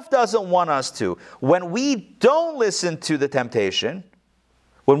itself doesn't want us to. When we don't listen to the temptation,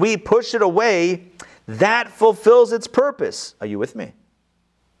 when we push it away, that fulfills its purpose. Are you with me?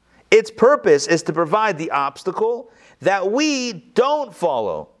 Its purpose is to provide the obstacle that we don't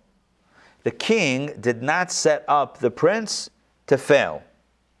follow. The king did not set up the prince to fail.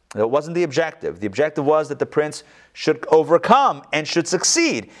 That wasn't the objective. The objective was that the prince should overcome and should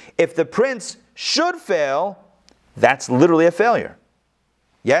succeed. If the prince should fail, that's literally a failure.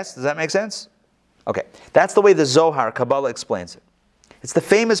 Yes? Does that make sense? Okay. That's the way the Zohar, Kabbalah, explains it. It's the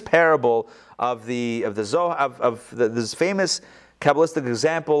famous parable of the Zohar, of this famous Kabbalistic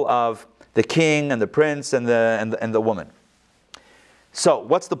example of the king and the prince and the woman. So,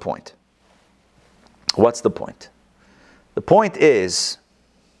 what's the point? What's the point? The point is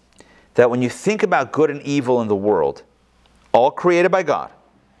that when you think about good and evil in the world, all created by God,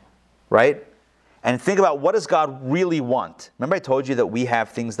 right? And think about what does God really want? Remember I told you that we have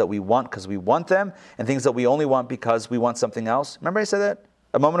things that we want because we want them and things that we only want because we want something else? Remember I said that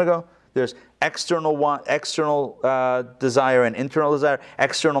a moment ago? There's external desire and internal desire.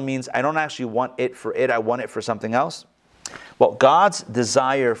 External means I don't actually want it for it, I want it for something else. Well, God's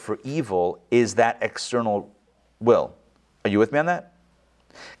desire for evil is that external will. Are you with me on that?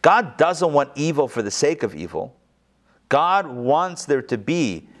 God doesn't want evil for the sake of evil. God wants there to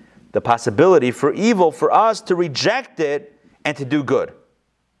be the possibility for evil, for us to reject it and to do good.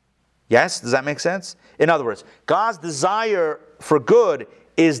 Yes? Does that make sense? In other words, God's desire for good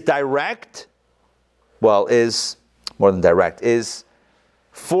is direct, well, is more than direct, is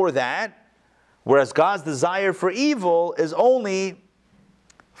for that, whereas God's desire for evil is only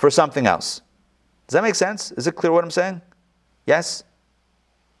for something else. Does that make sense? Is it clear what I'm saying? Yes?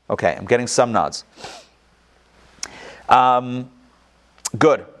 Okay, I'm getting some nods.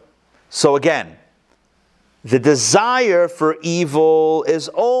 Good. So again, the desire for evil is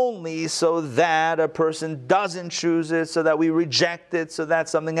only so that a person doesn't choose it, so that we reject it, so that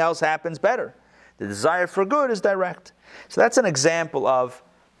something else happens better. The desire for good is direct. So that's an example of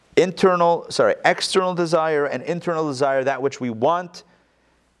external desire and internal desire, that which we want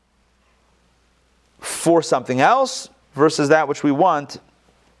for something else versus that which we want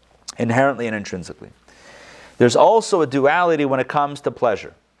inherently and intrinsically. There's also a duality when it comes to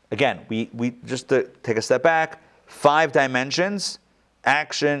pleasure. Again, we just to take a step back, 5 dimensions: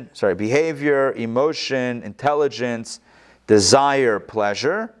 behavior, emotion, intelligence, desire,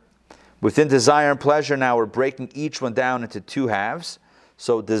 pleasure. Within desire and pleasure, now we're breaking each one down into 2 halves.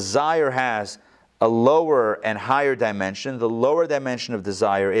 So desire has a lower and higher dimension. The lower dimension of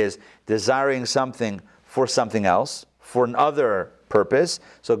desire is desiring something for something else, for another purpose.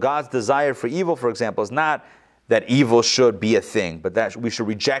 So God's desire for evil, for example, is not that evil should be a thing, but that we should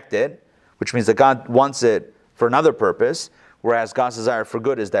reject it, which means that God wants it for another purpose, whereas God's desire for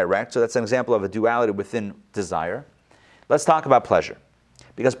good is direct. So that's an example of a duality within desire. Let's talk about pleasure,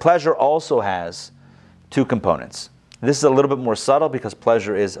 because pleasure also has two components. This is a little bit more subtle because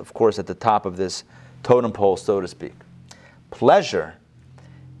pleasure is, of course, at the top of this totem pole, so to speak. Pleasure,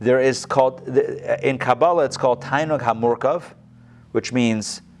 in Kabbalah, it's called tainug hamurkav, which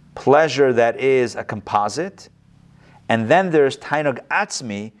means pleasure that is a composite. And then there's tainug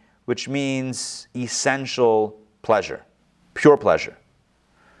atzmi, which means essential pleasure, pure pleasure,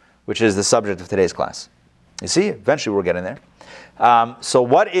 which is the subject of today's class. You see, eventually we're getting there. So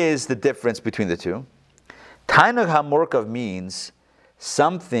what is the difference between the two? Tainug hamurkav means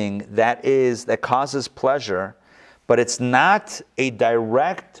something that causes pleasure, but it's not a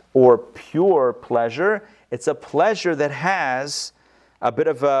direct or pure pleasure. It's a pleasure that has a bit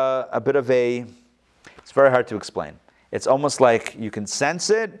of a. It's very hard to explain. It's almost like you can sense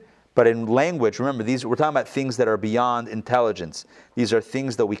it, but in language, remember, we're talking about things that are beyond intelligence. These are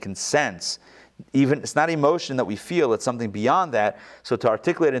things that we can sense. Even it's not emotion that we feel, it's something beyond that. So to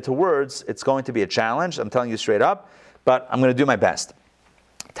articulate into words, it's going to be a challenge. I'm telling you straight up, but I'm going to do my best.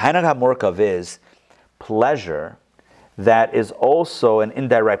 Tainug hamurkav is pleasure that is also an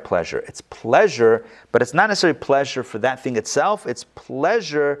indirect pleasure. It's pleasure, but it's not necessarily pleasure for that thing itself. It's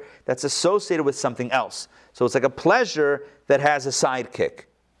pleasure that's associated with something else. So it's like a pleasure that has a sidekick,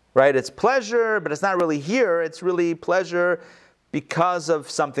 right? It's pleasure, but it's not really here. It's really pleasure because of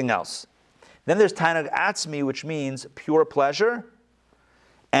something else. Then there's tainug atzmi, which means pure pleasure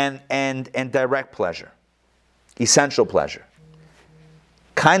and direct pleasure, essential pleasure.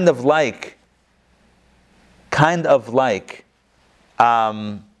 Kind of like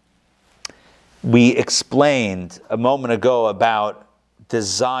we explained a moment ago about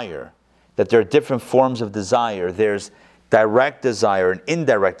desire, that there are different forms of desire. There's direct desire and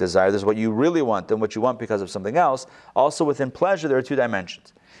indirect desire. There's what you really want and what you want because of something else. Also within pleasure, there are two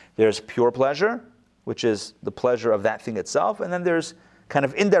dimensions. There's pure pleasure, which is the pleasure of that thing itself, and then there's kind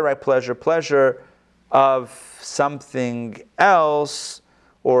of indirect pleasure of something else,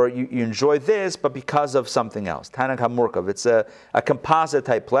 or you enjoy this, but because of something else. Tainug hamurkav. It's a composite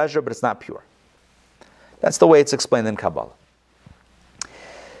type pleasure, but it's not pure. That's the way it's explained in Kabbalah.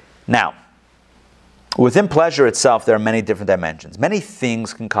 Now, within pleasure itself, there are many different dimensions. Many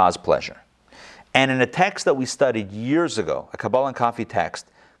things can cause pleasure. And in a text that we studied years ago, a Kabbalah Coffee text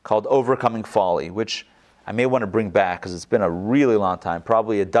called Overcoming Folly, which I may want to bring back because it's been a really long time,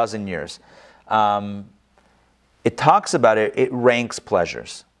 probably a dozen years. It talks about it, it ranks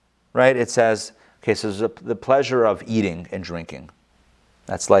pleasures, right? It says, okay, so there's the pleasure of eating and drinking.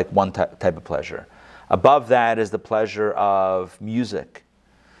 That's like one type of pleasure. Above that is the pleasure of music.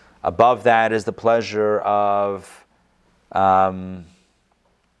 Above that is the pleasure of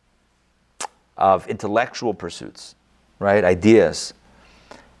intellectual pursuits, right? Ideas.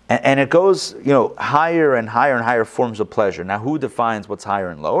 And it goes, higher and higher and higher forms of pleasure. Now, who defines what's higher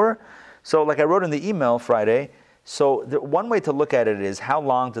and lower? So like I wrote in the email Friday, so one way to look at it is how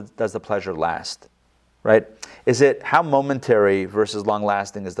long does the pleasure last, right? Is it how momentary versus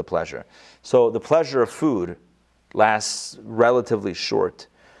long-lasting is the pleasure? So the pleasure of food lasts relatively short.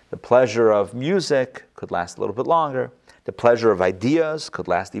 The pleasure of music could last a little bit longer. The pleasure of ideas could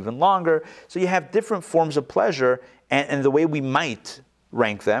last even longer. So you have different forms of pleasure, and the way we might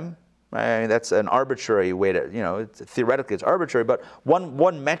rank them, right? I mean, that's an arbitrary way to, theoretically it's arbitrary, but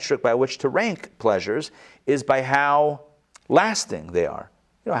one metric by which to rank pleasures is by how lasting they are.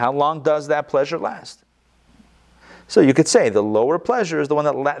 How long does that pleasure last? So you could say the lower pleasure is the one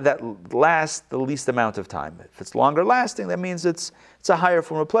that lasts the least amount of time. If it's longer lasting, that means it's a higher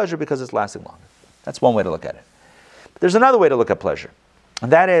form of pleasure because it's lasting longer. That's one way to look at it. But there's another way to look at pleasure,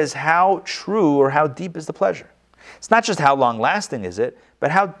 and that is how true or how deep is the pleasure. It's not just how long lasting is it,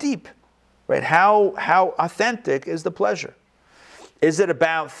 but how deep, right? How authentic is the pleasure? Is it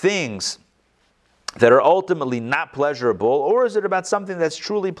about things that are ultimately not pleasurable, or is it about something that's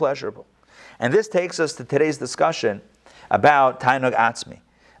truly pleasurable? And this takes us to today's discussion about tainug atzmi,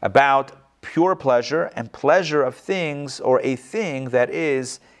 about pure pleasure and pleasure of things, or a thing that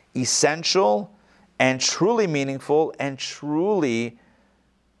is essential and truly meaningful and truly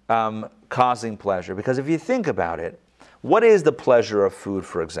causing pleasure. Because if you think about it, what is the pleasure of food,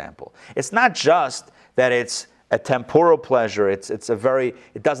 for example? It's not just that it's a temporal pleasure. It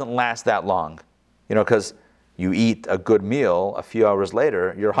doesn't last that long, because you eat a good meal, a few hours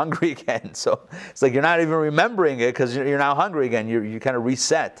later, you're hungry again. So it's like you're not even remembering it because you're now hungry again. You kind of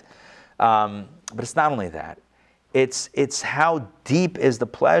reset. But it's not only that. It's how deep is the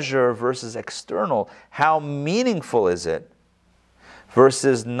pleasure versus external. How meaningful is it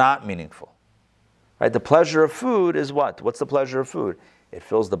versus not meaningful? Right? The pleasure of food is what? What's the pleasure of food? It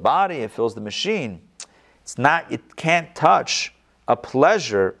fills the body, it fills the machine. It can't touch a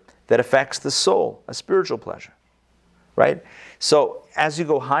pleasure that affects the soul, a spiritual pleasure. Right? So as you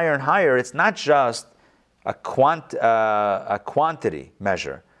go higher and higher, it's not just a quantity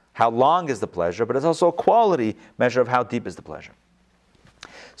measure. How long is the pleasure? But it's also a quality measure of how deep is the pleasure.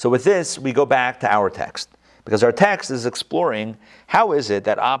 So with this, we go back to our text. Because our text is exploring how is it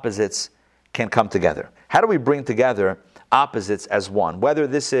that opposites can come together. How do we bring together opposites as one? Whether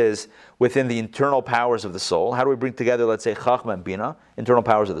this is within the internal powers of the soul. How do we bring together, let's say, Chachma and Bina, internal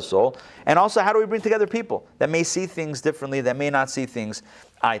powers of the soul? And also, how do we bring together people that may see things differently, that may not see things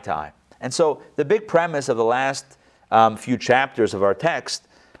eye to eye? And so the big premise of the last few chapters of our text,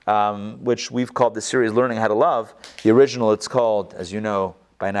 which we've called the series Learning How to Love, the original, it's called, as you know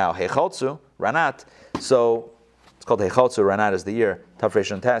by now, Hecholtzu, Ranat. So it's called Hecholtzu, Ranat is the year, Tav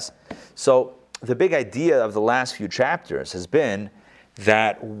Resh and Tes. So the big idea of the last few chapters has been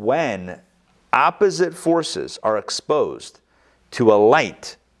that when opposite forces are exposed to a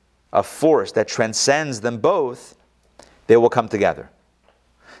light, a force that transcends them both, they will come together.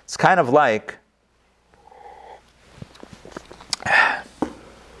 It's kind of like a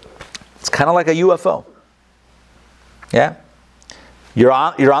UFO. Yeah? You're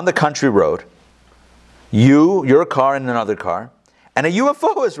on the country road. Your car and another car, and a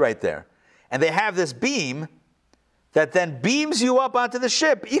UFO is right there. And they have this beam that then beams you up onto the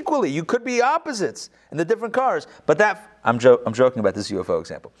ship equally. You could be opposites in the different cars. But I'm joking about this UFO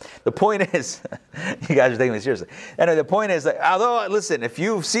example. The point is, you guys are taking me seriously. Anyway, the point is, that although, listen, if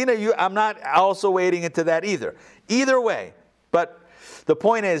you've seen it, I'm not also wading into that either. Either way. But the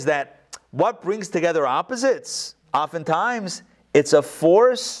point is that what brings together opposites? Oftentimes, it's a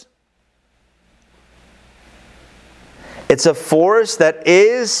force. It's a force that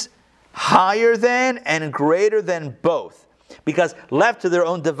is higher than and greater than both. Because left to their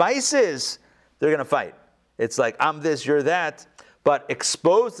own devices, they're going to fight. It's like, I'm this, you're that. But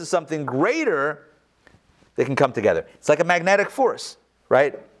exposed to something greater, they can come together. It's like a magnetic force,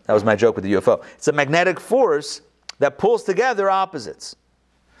 right? That was my joke with the UFO. It's a magnetic force that pulls together opposites.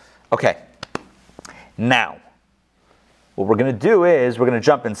 Okay. Now, what we're going to do is we're going to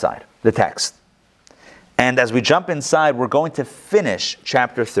jump inside the text. And as we jump inside, we're going to finish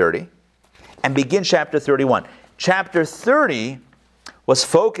chapter 30 and begin chapter 31. Chapter 30 was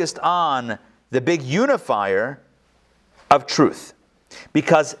focused on the big unifier of truth.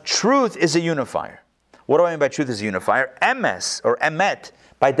 Because truth is a unifier. What do I mean by truth is a unifier? Emes, or emet,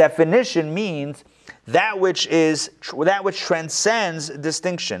 by definition means that which transcends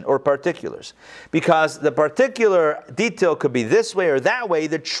distinction or particulars. Because the particular detail could be this way or that way.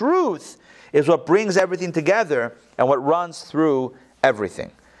 The truth is what brings everything together and what runs through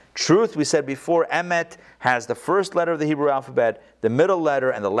everything. Truth, we said before, emet, has the first letter of the Hebrew alphabet, the middle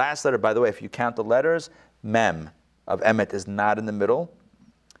letter, and the last letter. By the way, if you count the letters, mem of emet is not in the middle.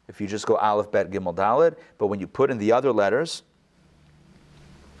 If you just go aleph, bet, gimel, daled, but when you put in the other letters,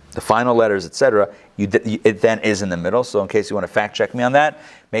 the final letters, etc., it then is in the middle. So in case you want to fact check me on that,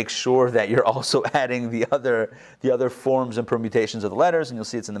 make sure that you're also adding the other forms and permutations of the letters, and you'll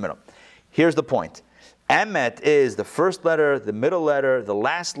see it's in the middle. Here's the point. Emet is the first letter, the middle letter, the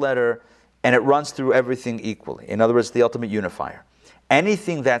last letter, and it runs through everything equally. In other words, the ultimate unifier.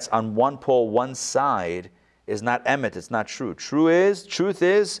 Anything that's on one pole, one side, is not emet, it's not true. Truth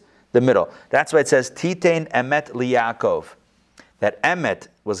is the middle. That's why it says, Titein emet liYaakov. That emet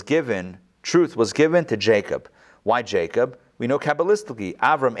was given, truth was given to Jacob. Why Jacob? We know Kabbalistically,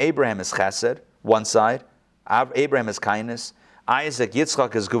 Abraham is chesed, one side. Abraham is kindness. Isaac,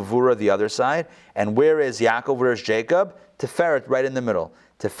 Yitzchak is Gevurah, the other side. And where is Yaakov? Where is Jacob? Tiferet, right in the middle.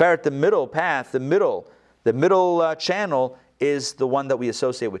 Tiferet, the middle path, the middle channel is the one that we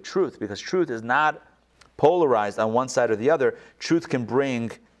associate with truth, because truth is not polarized on one side or the other. Truth can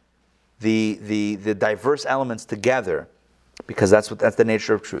bring the diverse elements together, because that's the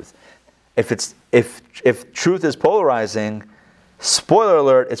nature of truth. If truth is polarizing, spoiler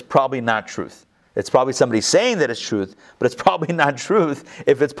alert, it's probably not truth. It's probably somebody saying that it's truth, but it's probably not truth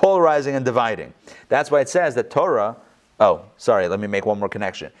if it's polarizing and dividing. That's why it says that Torah. Oh, sorry. Let me make one more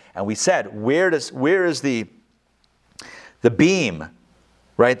connection. And we said, where is the beam,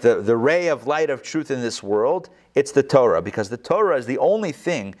 right? The ray of light of truth in this world? It's the Torah, because the Torah is the only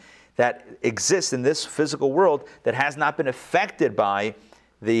thing that exists in this physical world that has not been affected by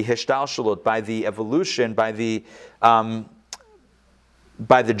the hishtalshalut, by the evolution, by the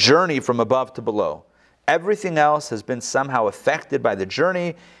journey from above to below. Everything else has been somehow affected by the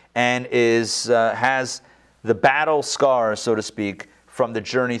journey and has the battle scars, so to speak, from the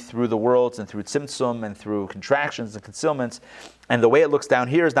journey through the worlds and through tzimtzum and through contractions and concealments. And the way it looks down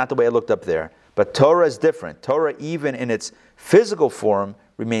here is not the way it looked up there. But Torah is different. Torah, even in its physical form,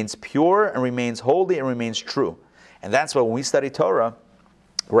 remains pure and remains holy and remains true. And that's why when we study Torah,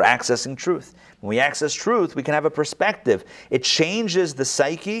 we're accessing truth. When we access truth, we can have a perspective. It changes the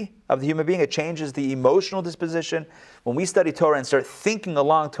psyche of the human being. It changes the emotional disposition. When we study Torah and start thinking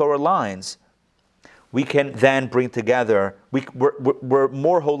along Torah lines, we can then bring together, we're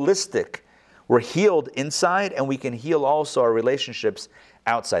more holistic. We're healed inside, and we can heal also our relationships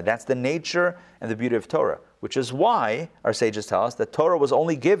outside. That's the nature and the beauty of Torah, which is why our sages tell us that Torah was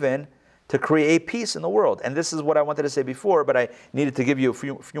only given to create peace in the world. And this is what I wanted to say before, but I needed to give you a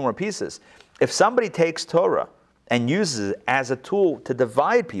few more pieces. If somebody takes Torah and uses it as a tool to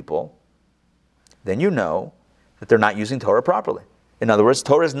divide people, then you know that they're not using Torah properly. In other words,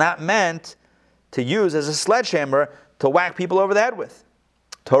 Torah is not meant to use as a sledgehammer to whack people over the head with.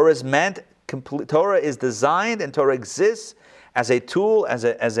 Torah is designed, and Torah exists as a tool, as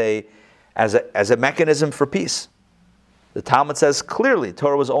a mechanism for peace. The Talmud says clearly,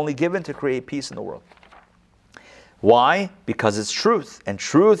 Torah was only given to create peace in the world. Why? Because it's truth, and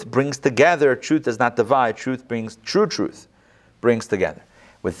truth brings together. Truth does not divide. True truth brings together.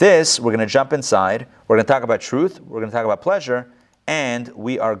 With this, we're going to jump inside. We're going to talk about truth. We're going to talk about pleasure. And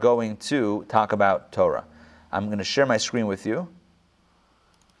we are going to talk about Torah. I'm going to share my screen with you.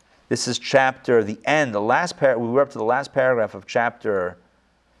 This is the last paragraph. We were up to the last paragraph of chapter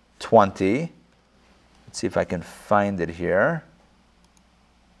 20. Let's see if I can find it here.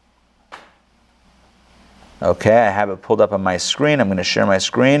 Okay, I have it pulled up on my screen. I'm going to share my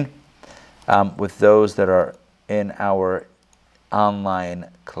screen with those that are in our online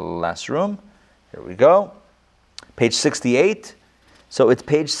classroom. Here we go. Page 68. So it's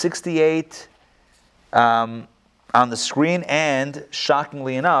page 68 on the screen, and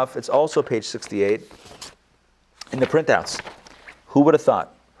shockingly enough, it's also page 68 in the printouts. Who would have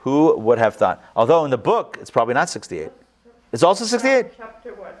thought? Who would have thought? Although in the book, it's probably not 68. It's also 68?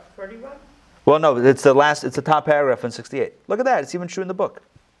 Chapter what, 31? Well, no, it's the top paragraph in 68. Look at that, it's even true in the book.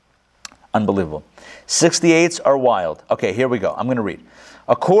 Unbelievable. 68s are wild. Okay, here we go. I'm going to read.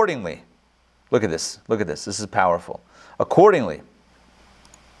 Accordingly, look at this. This is powerful. Accordingly,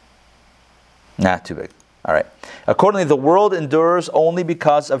 not too big. All right. Accordingly, the world endures only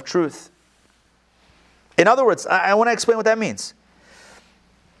because of truth. In other words, I want to explain what that means.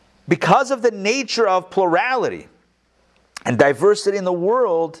 Because of the nature of plurality and diversity in the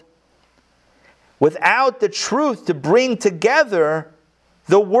world, without the truth to bring together,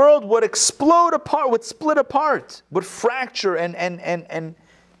 the world would explode apart, would split apart, would fracture and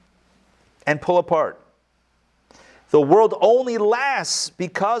pull apart. The world only lasts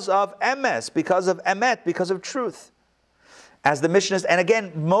because of emes, because of emet, because of truth. As the mission is, and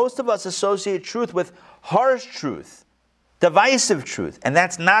again, most of us associate truth with harsh truth, divisive truth, and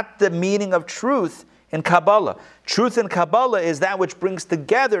that's not the meaning of truth in Kabbalah. Truth in Kabbalah is that which brings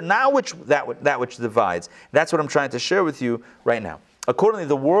together, not that which divides. That's what I'm trying to share with you right now. Accordingly,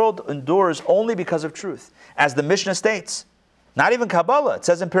 the world endures only because of truth. As the Mishnah states, not even Kabbalah, it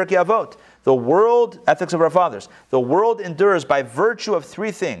says in Pirkei Avot, the world, ethics of our fathers, the world endures by virtue of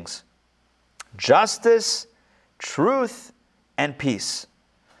three things: justice, truth, and peace.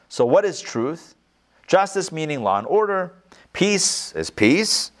 So what is truth? Justice meaning law and order. Peace is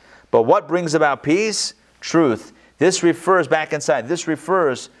peace. But what brings about peace? Truth. This refers back inside. This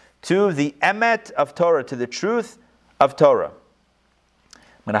refers to the emet of Torah, to the truth of Torah. I'm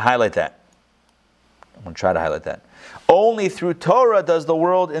going to highlight that. I'm going to try to highlight that. Only through Torah does the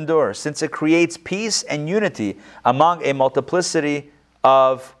world endure, since it creates peace and unity among a multiplicity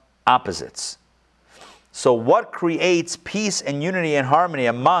of opposites. So what creates peace and unity and harmony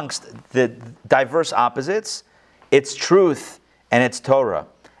amongst the diverse opposites? It's truth and it's Torah.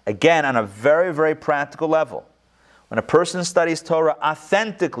 Again, on a very, very practical level. When a person studies Torah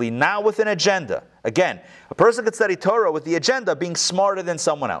authentically, not with an agenda. Again, a person could study Torah with the agenda of being smarter than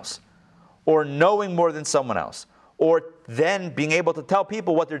someone else, or knowing more than someone else, or then being able to tell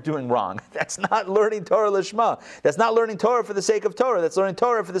people what they're doing wrong. That's not learning Torah Lishma. That's not learning Torah for the sake of Torah. That's learning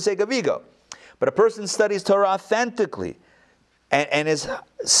Torah for the sake of ego. But a person studies Torah authentically and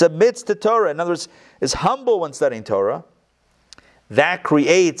submits to Torah, in other words, is humble when studying Torah. That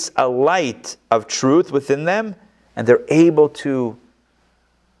creates a light of truth within them, and they're able to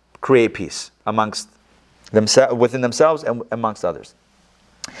create peace amongst themselves, within themselves and amongst others.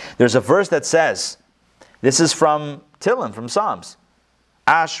 There's a verse that says, this is from Tehillim, from Psalms,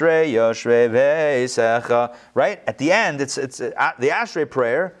 Ashrei Yoshvei Veisecha. Right? At the end, it's the Ashrei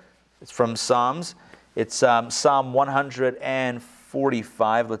prayer. It's from Psalms. It's Psalm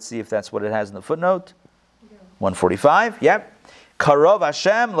 145. Let's see if that's what it has in the footnote. 145, yep. Karov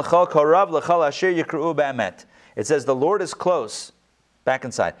Hashem l'chol karov l'chol asher yikru b'emet. It says the Lord is close. Back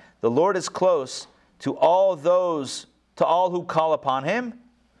inside. The Lord is close to all those, to all who call upon Him,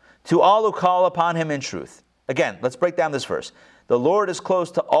 to all who call upon Him in truth. Again, let's break down this verse. The Lord is close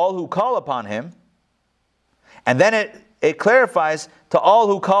to all who call upon Him, and then it clarifies to all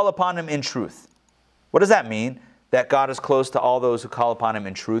who call upon Him in truth. What does that mean? That God is close to all those who call upon Him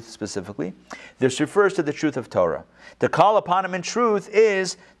in truth specifically. This refers to the truth of Torah. To call upon Him in truth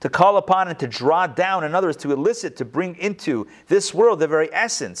is to call upon and to draw down, in other words, to elicit, to bring into this world the very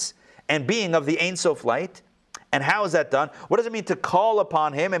essence and being of the Ein Sof light. And how is that done? What does it mean to call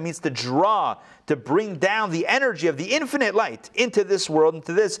upon Him? It means to draw, to bring down the energy of the infinite light into this world,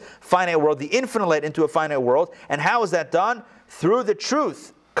 into this finite world, the infinite light into a finite world. And how is that done? Through the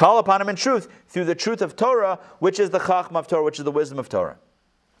truth. Call upon Him in truth, through the truth of Torah, which is the Chachma of Torah, which is the wisdom of Torah.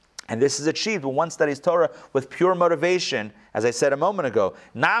 And this is achieved when one studies Torah with pure motivation, as I said a moment ago,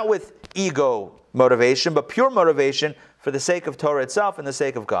 not with ego motivation, but pure motivation for the sake of Torah itself and the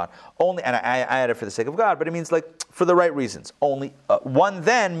sake of God. Only, and I added for the sake of God, but it means like for the right reasons. Only one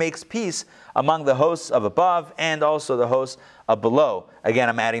then makes peace among the hosts of above and also the hosts of below. Again,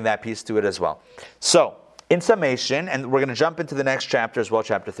 I'm adding that piece to it as well. So, in summation, and we're going to jump into the next chapter as well,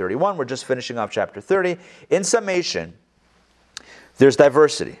 chapter 31. We're just finishing off chapter 30. In summation, there's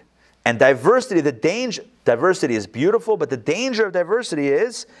diversity. And diversity is beautiful, but the danger of diversity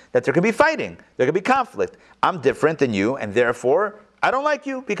is that there can be fighting. There can be conflict. I'm different than you, and therefore, I don't like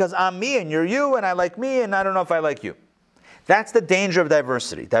you because I'm me and you're you, and I like me, and I don't know if I like you. That's the danger of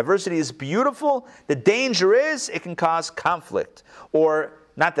diversity. Diversity is beautiful. The danger is it can cause conflict, or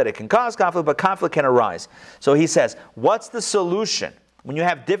not that it can cause conflict, but conflict can arise. So he says, what's the solution? When you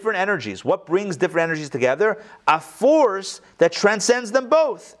have different energies, what brings different energies together? A force that transcends them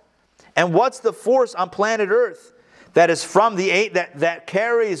both. And what's the force on planet Earth that is from the that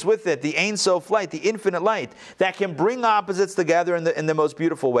carries with it the Ein Sof light, the infinite light, that can bring opposites together in the most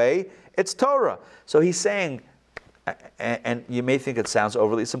beautiful way? It's Torah. So he's saying, and you may think it sounds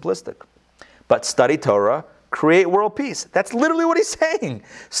overly simplistic, but study Torah, create world peace. That's literally what he's saying.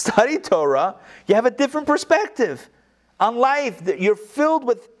 Study Torah, you have a different perspective on life. You're filled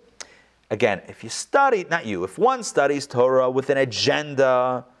with, again, if you study, not you, if one studies Torah with an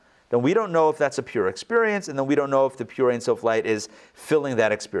agenda, then we don't know if that's a pure experience, and then we don't know if the pure Ein Sof light is filling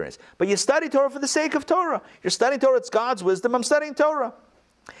that experience. But you study Torah for the sake of Torah. You're studying Torah, it's God's wisdom, I'm studying Torah.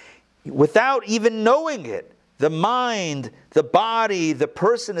 Without even knowing it, the mind, the body, the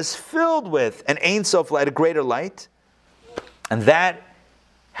person is filled with an Ein Sof light, a greater light. And that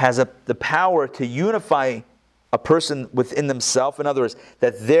has the power to unify a person within themselves. In other words,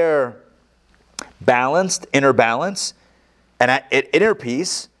 that they're balanced, inner balance, and inner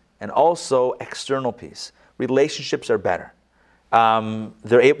peace, and also external peace. Relationships are better.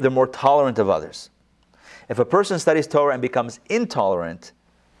 They're more tolerant of others. If a person studies Torah and becomes intolerant,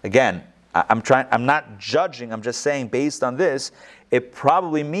 again, I'm not judging, I'm just saying based on this, it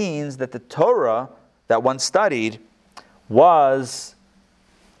probably means that the Torah that one studied was,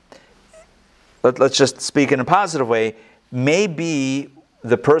 let's just speak in a positive way, maybe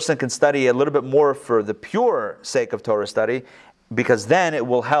the person can study a little bit more for the pure sake of Torah study, because then it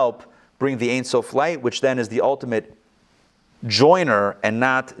will help bring the Ein Sof light, which then is the ultimate joiner and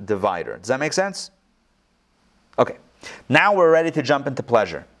not divider. Does that make sense? Okay. Now we're ready to jump into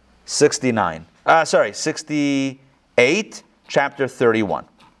pleasure. 68, chapter 31.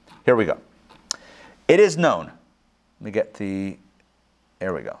 Here we go. It is known. Let me get there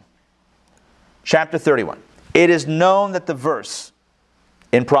we go. Chapter 31. It is known that the verse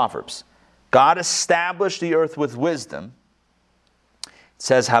in Proverbs, God established the earth with wisdom. It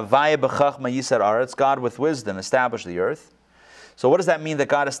says, Havaya b'chachma yisar aretz, God with wisdom established the earth. So what does that mean that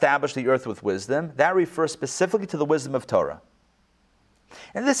God established the earth with wisdom? That refers specifically to the wisdom of Torah.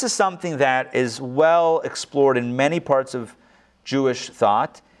 And this is something that is well explored in many parts of Jewish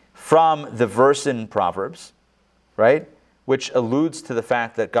thought, from the verse in Proverbs, right, which alludes to the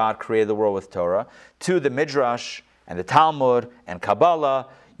fact that God created the world with Torah, to the Midrash and the Talmud and Kabbalah.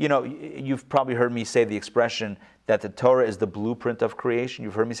 You know, you've probably heard me say the expression that the Torah is the blueprint of creation.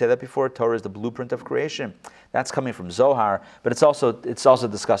 You've heard me say that before. Torah is the blueprint of creation. That's coming from Zohar, but it's also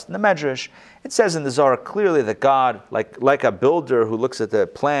discussed in the Medrash. It says in the Zohar clearly that God, like a builder who looks at the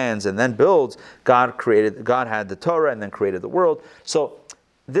plans and then builds, God had the Torah and then created the world. So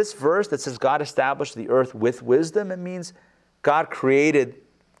this verse that says God established the earth with wisdom, it means God created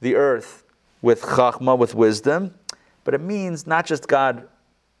the earth with chachma, with wisdom, but it means not just God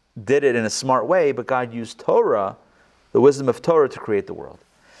did it in a smart way, but God used Torah, the wisdom of Torah, to create the world.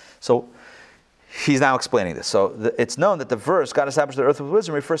 So he's now explaining this. So it's known that the verse, God established the earth with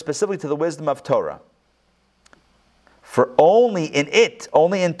wisdom, refers specifically to the wisdom of Torah. For only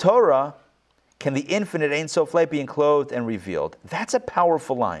in Torah, can the infinite Ein Sof light be enclosed and revealed. That's a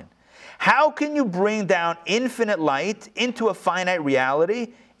powerful line. How can you bring down infinite light into a finite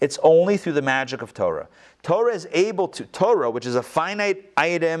reality? It's only through the magic of Torah. Torah, which is a finite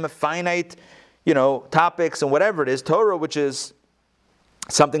item, a finite, topics and whatever it is, Torah, which is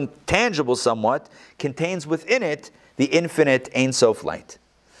something tangible somewhat, contains within it the infinite Ein Sof light.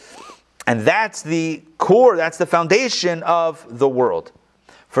 And that's the core, that's the foundation of the world.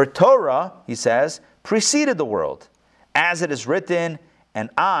 For Torah, he says, preceded the world. As it is written, and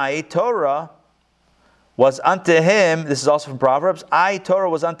I, Torah, was unto him, this is also from Proverbs, I, Torah,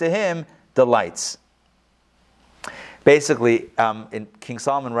 was unto him delights. Basically, King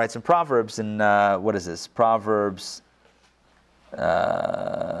Solomon writes in Proverbs, Proverbs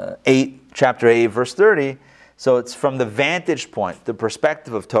 8, chapter 8, verse 30. So it's from the vantage point, the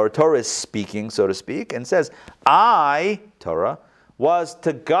perspective of Torah. Torah is speaking, so to speak, and says, I, Torah, was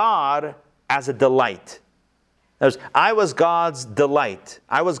to God as a delight. In other words, I was God's delight.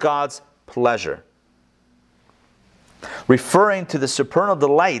 I was God's pleasure. Referring to the supernal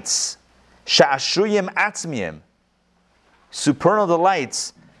delights, sha'ashuyim atzmiyim, supernal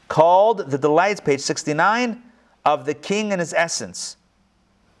delights, called the delights, page 69, of the king in his essence.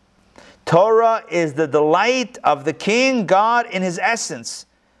 Torah is the delight of the king, God in his essence,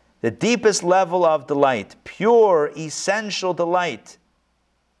 the deepest level of delight, pure, essential delight.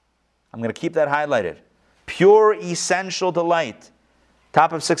 I'm going to keep that highlighted. Pure, essential delight.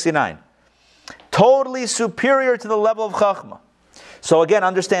 Top of 69. Totally superior to the level of Chachma. So again,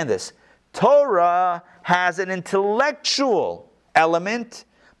 understand this. Torah has an intellectual element,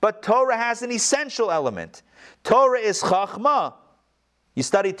 but Torah has an essential element. Torah is Chachma. You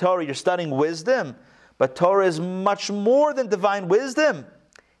study Torah, you're studying wisdom, but Torah is much more than divine wisdom.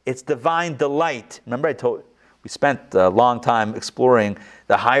 It's divine delight. Remember we spent a long time exploring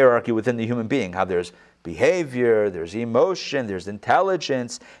the hierarchy within the human being, how there's behavior, there's emotion, there's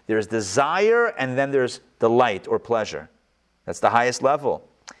intelligence, there's desire, and then there's delight or pleasure. That's the highest level.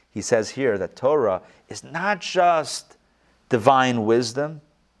 He says here that Torah is not just divine wisdom.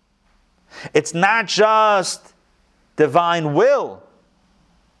 It's not just divine will.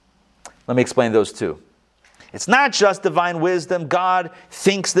 Let me explain those two. It's not just divine wisdom. God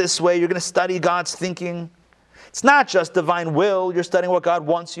thinks this way. You're going to study God's thinking. It's not just divine will. You're studying what God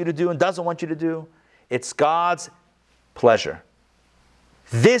wants you to do and doesn't want you to do. It's God's pleasure.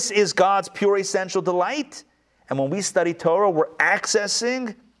 This is God's pure essential delight. And when we study Torah, we're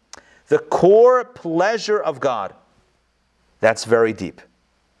accessing the core pleasure of God. That's very deep.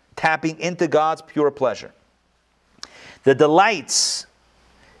 Tapping into God's pure pleasure. The delights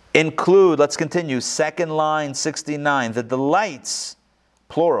include, let's continue, second line 69. The delights,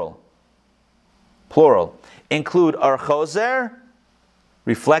 plural, include Ar Choser,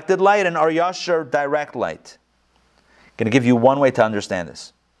 reflected light, and Ar Yashar, direct light. I'm going to give you one way to understand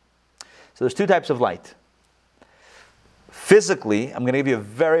this. So there's two types of light. Physically, I'm going to give you a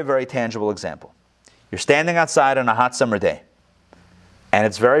very, very tangible example. You're standing outside on a hot summer day, and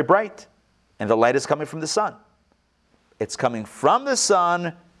it's very bright, and the light is coming from the sun. It's coming from the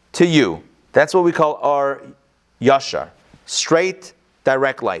sun to you. That's what we call our yashar, straight,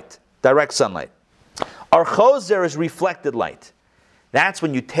 direct light, direct sunlight. Our choser is reflected light. That's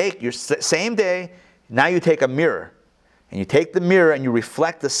when you take your same day, now you take a mirror, and you take the mirror and you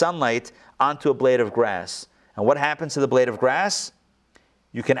reflect the sunlight onto a blade of grass. And what happens to the blade of grass?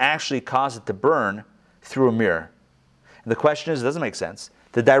 You can actually cause it to burn through a mirror. And the question is, it doesn't make sense.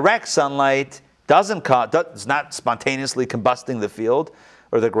 The direct sunlight it's not spontaneously combusting the field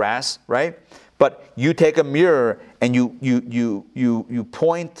or the grass, right? But you take a mirror and you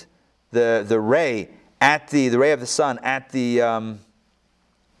point the ray at the ray of the sun at the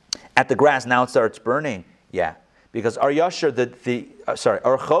grass. Now it starts burning. Yeah, because our yashar,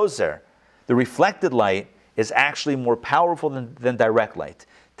 our choser, the reflected light, is actually more powerful than direct light.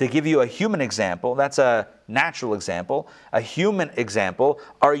 To give you a human example, that's a natural example. A human example,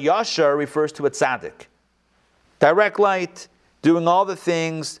 our yashar refers to a tzaddik. Direct light, doing all the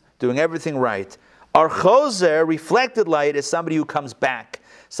things, doing everything right. Our choser, reflected light, is somebody who comes back.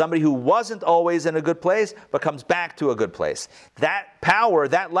 Somebody who wasn't always in a good place, but comes back to a good place. That power,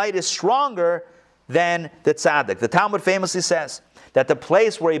 that light is stronger than the tzaddik. The Talmud famously says that the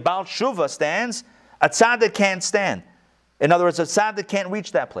place where a Baal Tshuva stands, a tzaddik can't stand. In other words, a tzaddik can't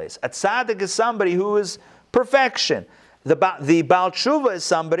reach that place. A tzaddik is somebody who is perfection. The Baal Tshuva is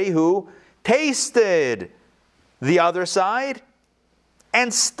somebody who tasted the other side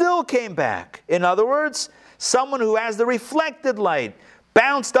and still came back. In other words, someone who has the reflected light,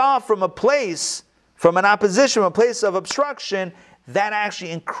 bounced off from a place, from an opposition, from a place of obstruction, that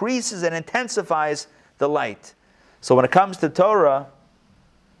actually increases and intensifies the light. So when it comes to Torah,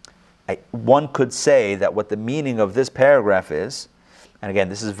 one could say that what the meaning of this paragraph is, and again,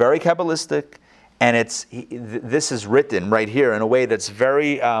 this is very Kabbalistic, and this is written right here in a way that's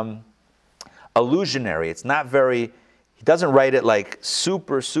very illusionary. It's not very, he doesn't write it like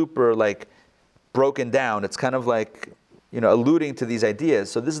super like broken down. It's kind of like, alluding to these ideas.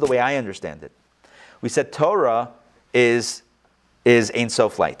 So this is the way I understand it. We said Torah is Ein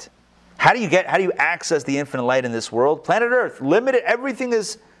Sof light. How do you access the infinite light in this world? Planet Earth, limited, everything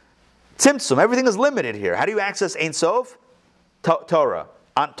is tzimtzum, everything is limited here. How do you access Ein Sof? Torah.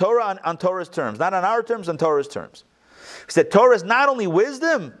 On Torah's terms. Not on our terms, on Torah's terms. We said Torah is not only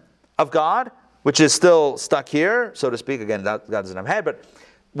wisdom of God, which is still stuck here, so to speak. Again, God doesn't have a head, but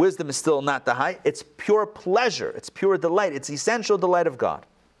wisdom is still not the height. It's pure pleasure. It's pure delight. It's essential delight of God.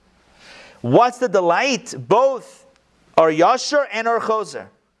 What's the delight? Both our yasher and our choser.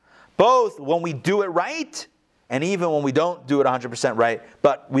 Both when we do it right, and even when we don't do it 100% right,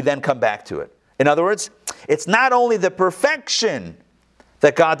 but we then come back to it. In other words, it's not only the perfection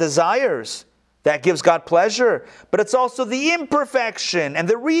that God desires, that gives God pleasure, but it's also the imperfection and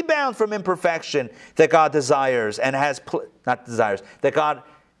the rebound from imperfection that God desires and that God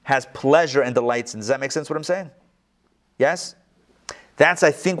has pleasure and delights in. Does that make sense what I'm saying? Yes? That's,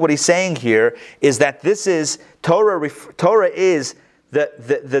 I think, what he's saying here is that this is, Torah is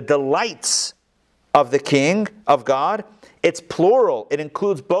the delights of the King, of God. It's plural. It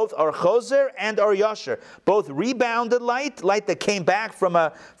includes both our choser and our yasher, both rebounded light that came back from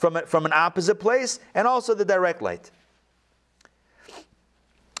an opposite place, and also the direct light.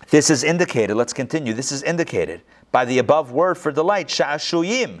 This is indicated, let's continue, this is indicated by the above word for delight,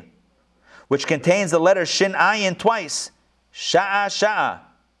 sha'ashuyim, which contains the letter shin ayin twice. Sha'a.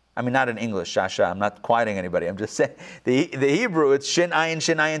 I mean, not in English, sha'a. I'm not quieting anybody. I'm just saying, the Hebrew, it's shin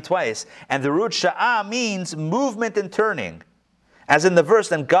ayin twice. And the root sha'a means movement and turning. As in the verse,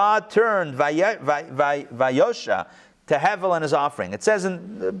 then God turned Vayosha to Hevel and his offering. It says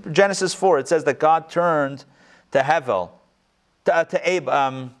in Genesis 4, it says that God turned to Hevel,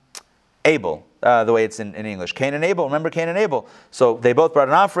 to Abel, the way it's in English. Cain and Abel, remember Cain and Abel? So they both brought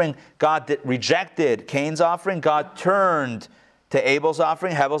an offering. God rejected Cain's offering. God turned to Abel's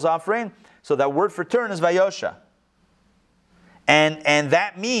offering, Hevel's offering. So that word for turn is Vayosha. And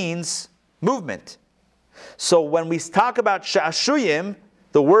that means movement. So when we talk about Sha'ashuyim,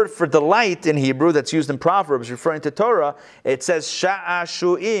 the word for delight in Hebrew that's used in Proverbs referring to Torah, it says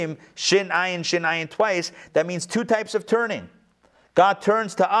Sha'ashuyim, shin ayin twice. That means two types of turning. God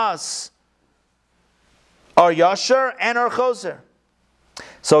turns to us our yasher and our choser.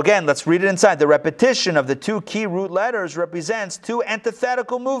 So again, let's read it inside. The repetition of the two key root letters represents two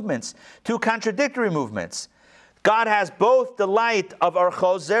antithetical movements, two contradictory movements. God has both the light of our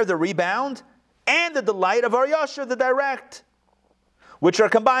choser, the rebound, and the delight of our yasher, the direct, which are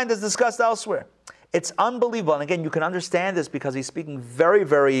combined as discussed elsewhere. It's unbelievable. And again, you can understand this because he's speaking very,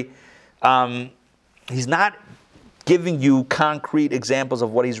 very, he's not giving you concrete examples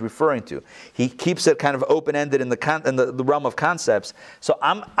of what he's referring to. He keeps it kind of open-ended in the realm of concepts. So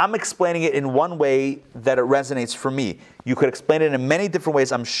I'm explaining it in one way that it resonates for me. You could explain it in many different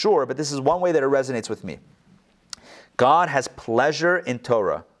ways, I'm sure, but this is one way that it resonates with me. God has pleasure in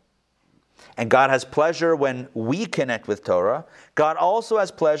Torah. And God has pleasure when we connect with Torah. God also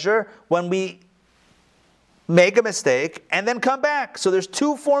has pleasure when we make a mistake and then come back. So there's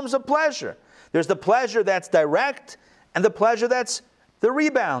two forms of pleasure. There's the pleasure that's direct and the pleasure that's the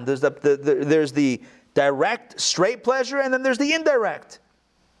rebound. There's the direct, straight pleasure, and then there's the indirect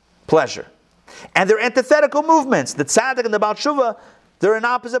pleasure. And they're antithetical movements. The tzaddik and the Baal Tshuva, they're in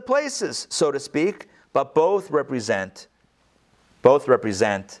opposite places, so to speak, but both represent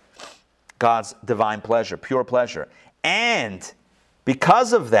God's divine pleasure, pure pleasure. And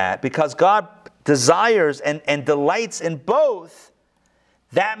because of that, because God desires and delights in both,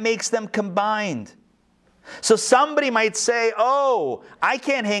 that makes them combined. So somebody might say, oh, I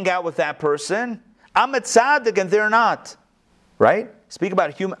can't hang out with that person. I'm a tzaddik and they're not. Right? Speak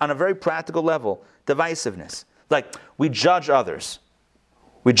about human on a very practical level, divisiveness. Like, we judge others.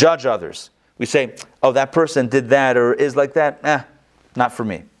 We say, oh, that person did that or is like that. Not for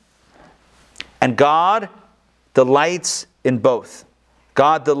me. And God delights in both.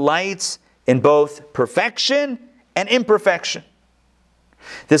 God delights in both perfection and imperfection.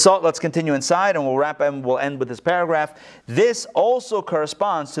 This all, let's continue inside, and we'll wrap and we'll end with this paragraph. This also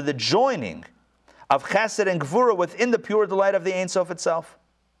corresponds to the joining of chesed and gvura within the pure delight of the Ein Sof itself.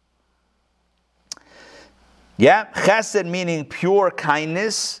 Yeah, chesed meaning pure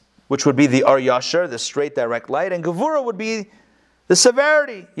kindness, which would be the Ar Yashar, the straight direct light, and gevura would be the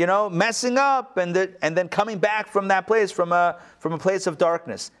severity, messing up and then coming back from that place, from a place of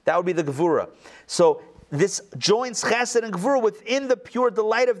darkness. That would be the gevura. So this joins chesed and gevura within the pure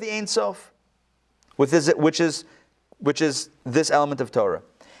delight of the Ein Sof, which is this element of Torah.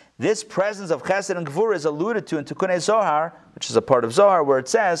 This presence of chesed and gevura is alluded to in Tikunei Zohar, which is a part of Zohar, where it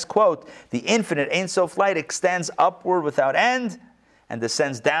says, quote, the infinite Ein Sof light extends upward without end and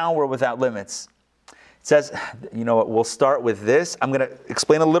descends downward without limits. It says, we'll start with this. I'm going to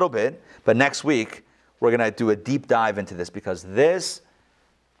explain a little bit, but next week we're going to do a deep dive into this, because this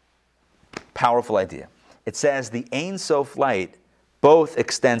powerful idea. It says the Ein Sof light both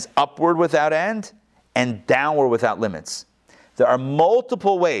extends upward without end and downward without limits. There are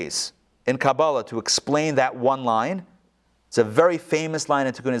multiple ways in Kabbalah to explain that one line. It's a very famous line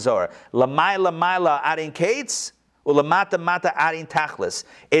in Tikunei Zohar. Lamai lamaila arin kates, ulamata mata arin tachlis.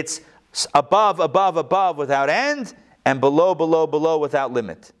 It's above without end, and below without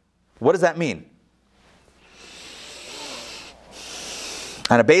limit. What does that mean?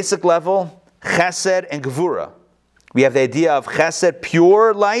 On a basic level, chesed and gevura. We have the idea of chesed,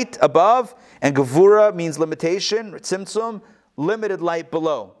 pure light above, and gevura means limitation, tzimtzum, limited light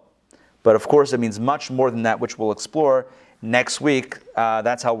below. But of course, it means much more than that, which we'll explore next week.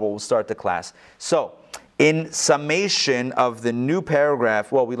 That's how we'll start the class. So, in summation of the new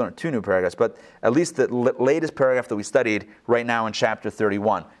paragraph, well, we learned 2 new paragraphs, but at least the latest paragraph that we studied right now in chapter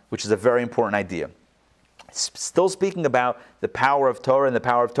 31, which is a very important idea. Still speaking about the power of Torah and the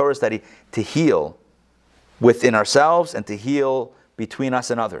power of Torah study to heal within ourselves and to heal between us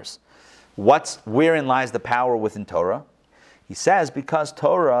and others. Wherein lies the power within Torah? He says, because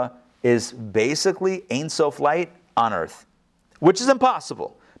Torah is basically Ein Sof light on earth, which is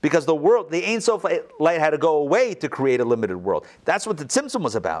impossible, because the Ein Sof light had to go away to create a limited world. That's what the Tzimtzum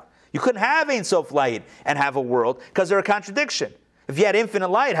was about. You couldn't have Ein Sof light and have a world, because they're a contradiction. If you had infinite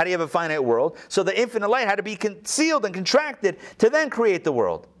light, how do you have a finite world? So the infinite light had to be concealed and contracted to then create the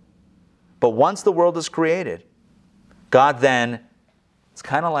world. But once the world is created, God then, it's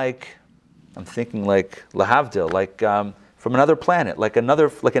kind of like, I'm thinking like Lahavdil, like from another planet, like an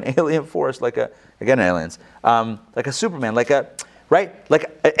alien force, like aliens, like a Superman, like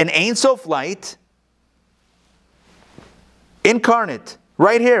an Ein Sof light incarnate.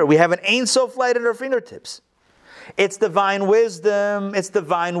 Right here, we have an Ein Sof light at our fingertips. It's divine wisdom, it's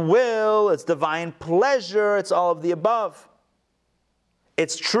divine will, it's divine pleasure, it's all of the above.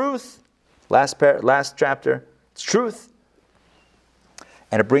 It's truth. Last chapter, it's truth.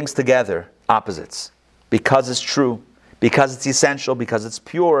 And it brings together opposites. Because it's true, because it's essential, because it's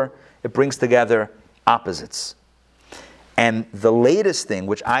pure, it brings together opposites. And the latest thing,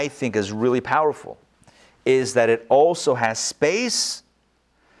 which I think is really powerful, is that it also has space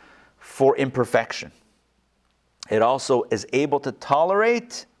for imperfection. It also is able to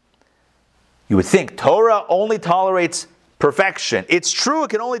tolerate, you would think Torah only tolerates perfection. It's true,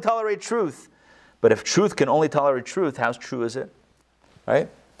 it can only tolerate truth. But if truth can only tolerate truth, how true is it? Right?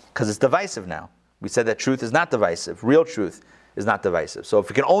 Because it's divisive now. We said that truth is not divisive. Real truth is not divisive. So if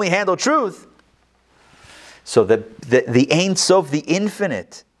it can only handle truth, so the Ein Sof, the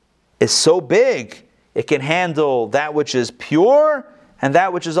infinite, is so big, it can handle that which is pure and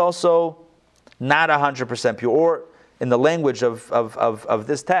that which is also not 100% pure. Or in the language of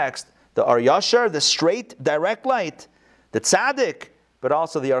this text, the Ar Yashar, the straight, direct light, the tzaddik, but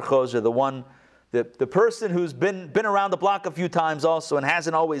also the Ar Choser, the one, the person who's been around the block a few times also and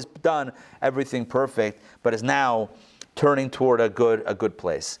hasn't always done everything perfect, but is now turning toward a good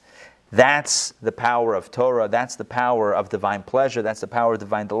place. That's the power of Torah. That's the power of divine pleasure. That's the power of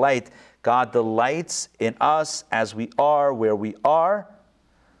divine delight. God delights in us as we are, where we are,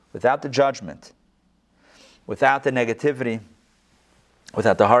 without the judgment, without the negativity,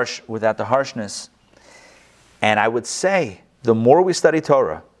 without the harshness. And I would say, the more we study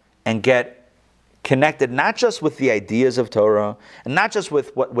Torah and get connected not just with the ideas of Torah, and not just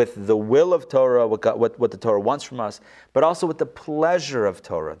with the will of Torah, what the Torah wants from us, but also with the pleasure of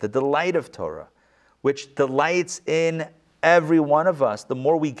Torah, the delight of Torah, which delights in every one of us. The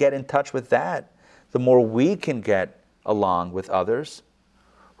more we get in touch with that, the more we can get along with others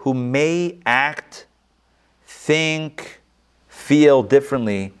who may act, think, feel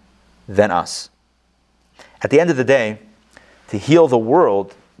differently than us. At the end of the day, to heal the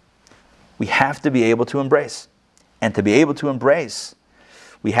world, we have to be able to embrace. and to be able to embrace,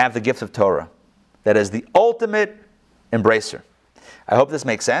 we have the gift of Torah that is the ultimate embracer. I hope this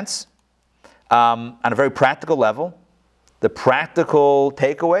makes sense. On a very practical level, the practical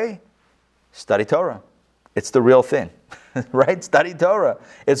takeaway, study Torah. It's the real thing, right? Study Torah.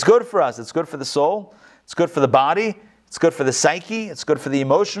 It's good for us. It's good for the soul. It's good for the body. It's good for the psyche. It's good for the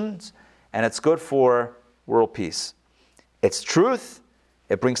emotions. And it's good for world peace. It's truth.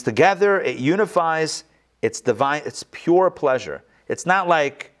 It brings together. It unifies. It's divine. It's pure pleasure. It's not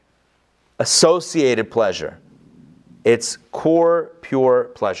like associated pleasure. It's core, pure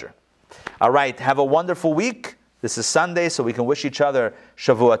pleasure. All right. Have a wonderful week. This is Sunday, so we can wish each other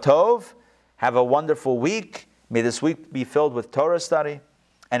Shavua Tov. Have a wonderful week. May this week be filled with Torah study.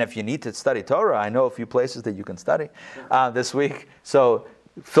 And if you need to study Torah, I know a few places that you can study this week. So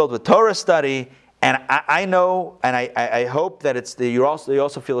filled with Torah study. And I know, and I hope that you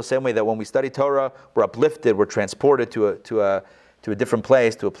also feel the same way, that when we study Torah, we're uplifted, we're transported to a different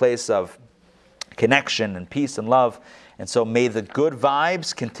place, to a place of connection and peace and love. And so may the good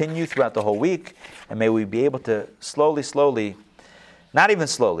vibes continue throughout the whole week, and may we be able to slowly, not even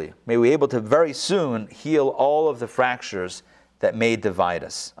slowly, may we be able to very soon heal all of the fractures that may divide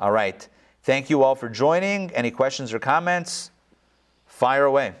us. All right. Thank you all for joining. Any questions or comments? Fire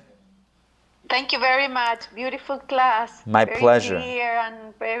away. Thank you very much. Beautiful class. My pleasure. Very clear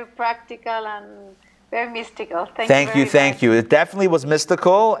and very practical and very mystical. Thank you. It definitely was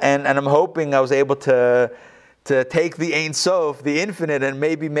mystical, and I'm hoping I was able to take the Ein Sof, the infinite, and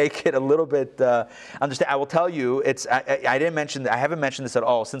maybe make it a little bit understand. I will tell you, I haven't mentioned this at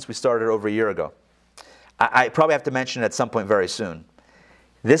all since we started over a year ago. I probably have to mention it at some point very soon.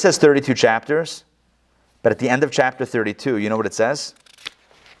 This has 32 chapters, but at the end of chapter 32, you know what it says?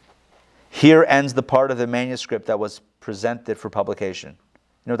 Here ends the part of the manuscript that was presented for publication.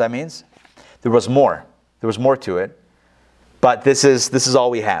 You know what that means? There was more. There was more to it, but this is all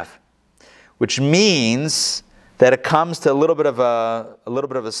we have, which means that it comes to a little bit of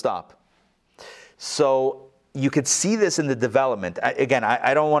a stop. So you could see this in the development.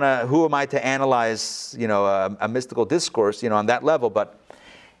 I don't want to. Who am I to analyze, a mystical discourse, on that level? But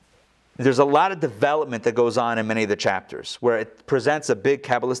there's a lot of development that goes on in many of the chapters, where it presents a big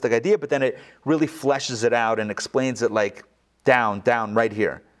Kabbalistic idea, but then it really fleshes it out and explains it like down right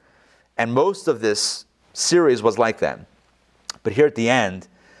here. And most of this series was like that. But here at the end,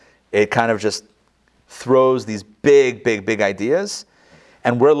 it kind of just throws these big ideas,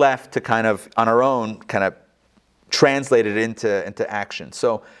 and we're left to kind of, on our own, kind of translate it into action.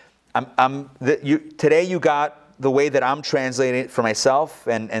 So today you got the way that I'm translating it for myself,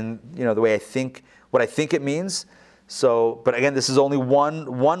 and the way what I think it means. So, but again, this is only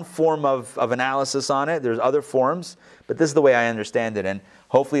one form of analysis on it. There's other forms, but this is the way I understand it, and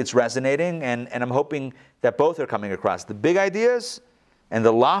hopefully it's resonating, and I'm hoping that both are coming across. The big ideas and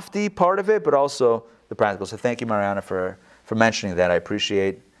the lofty part of it, but also the practical. So thank you, Mariana, for mentioning that. I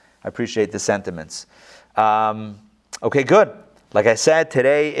appreciate the sentiments. Okay, good. Like I said,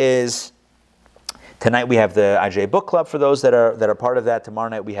 tonight we have the IJ Book Club for those that are part of that. Tomorrow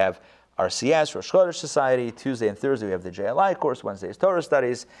night we have RCS, Rosh Chodesh Society. Tuesday and Thursday we have the JLI course. Wednesday is Torah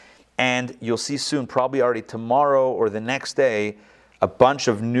Studies. And you'll see soon, probably already tomorrow or the next day, a bunch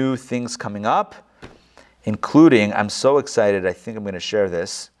of new things coming up, including, I'm so excited, I think I'm going to share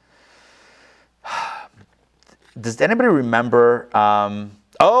this. Does anybody remember?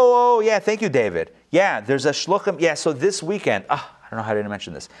 Yeah, thank you, David. Yeah, there's a shluchim. Yeah, so this weekend, I don't know how I didn't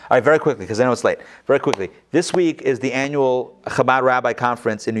mention this. All right, very quickly, because I know it's late. Very quickly. This week is the annual Chabad Rabbi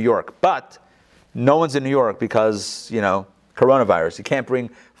Conference in New York, but no one's in New York because, coronavirus. You can't bring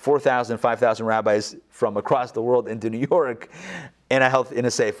 4,000, 5,000 rabbis from across the world into New York in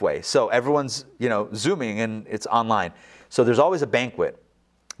a safe way. So everyone's, Zooming, and it's online. So there's always a banquet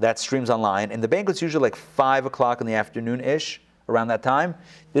that streams online, and the banquet's usually like 5 o'clock in the afternoon-ish, around that time.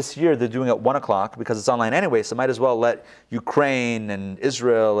 This year they're doing it at 1 o'clock because it's online anyway, so might as well let Ukraine and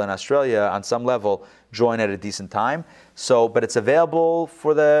Israel and Australia on some level join at a decent time. So, but it's available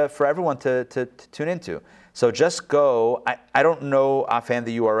for everyone to tune into. So just go. I don't know offhand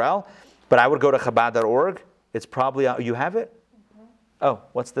the URL, but I would go to Chabad.org. It's probably, you have it? Mm-hmm. Oh,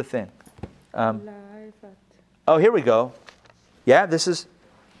 what's the thing? Here we go. Yeah, this is,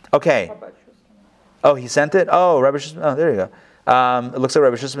 okay. Oh, he sent it? Oh, Rabbi Schussman, there you go. It looks like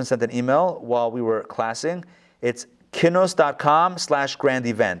Rabbi Schussman sent an email while we were classing. It's kinos.com/grand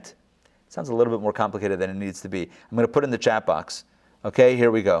event. It sounds a little bit more complicated than it needs to be. I'm going to put it in the chat box. Okay,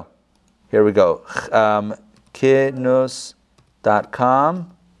 here we go.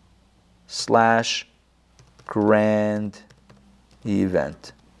 Kinos.com/grand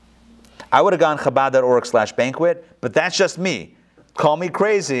event. I would have gone Chabad.org/banquet, but that's just me. Call me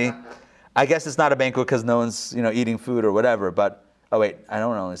crazy. I guess it's not a banquet because no one's eating food or whatever. But oh wait, I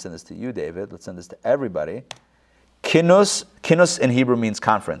don't only send this to you, David. Let's send this to everybody. Kinus in Hebrew means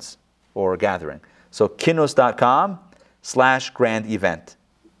conference or gathering. So kinus.com/grand event.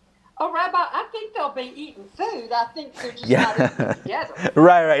 Oh, Rabbi, I think they'll be eating food. I think they're just not eating together.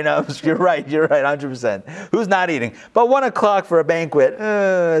 Right. No, you're right, 100%. Who's not eating? But 1 o'clock for a banquet,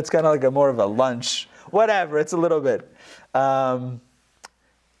 it's kind of like more of a lunch. Whatever, it's a little bit.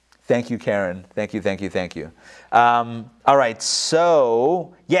 Thank you, Karen. Thank you. All right,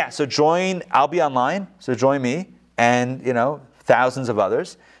 so join. I'll be online, so join me and, thousands of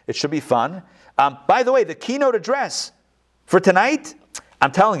others. It should be fun. By the way, the keynote address for tonight,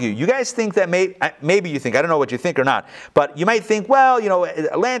 I'm telling you, you guys think that maybe you think, I don't know what you think or not, but you might think, well,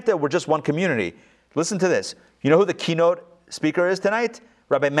 Atlanta, we're just one community. Listen to this. You know who the keynote speaker is tonight?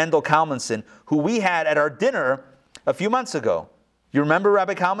 Rabbi Mendel Kalmanson, who we had at our dinner a few months ago. You remember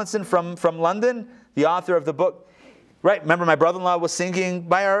Rabbi Kalmanson from London, the author of the book? Right, remember my brother-in-law was singing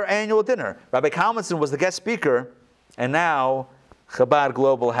by our annual dinner. Rabbi Kalmanson was the guest speaker, and now Chabad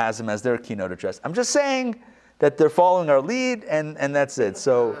Global has him as their keynote address. I'm just saying that they're following our lead, and that's it.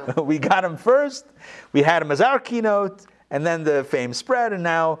 So we got him first, we had him as our keynote, and then the fame spread, and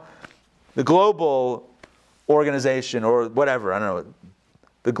now the global organization, or whatever, I don't know,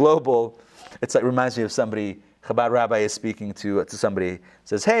 the global, it reminds me of somebody, Chabad rabbi is speaking to somebody,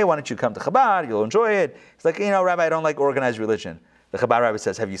 says, hey, why don't you come to Chabad, you'll enjoy it. It's like, Rabbi, I don't like organized religion. The Chabad rabbi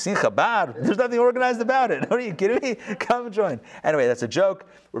says, have you seen Chabad? There's nothing organized about it. Are you kidding me? Come join. Anyway, that's a joke.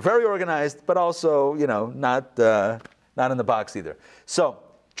 We're very organized, but also, not in the box either. So,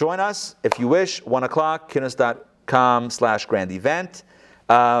 join us if you wish, 1 o'clock, kinus.com/grand event.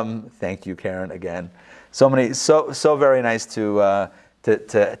 Thank you, Karen, again. So very nice to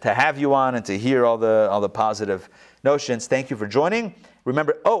have you on and to hear all the positive notions. Thank you for joining.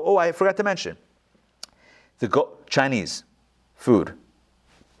 Remember, I forgot to mention, the Chinese food,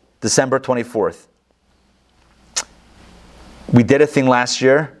 December 24th. We did a thing last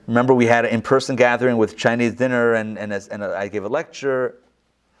year. Remember, we had an in-person gathering with Chinese dinner, and I gave a lecture.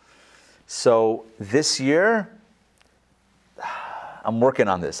 So this year, I'm working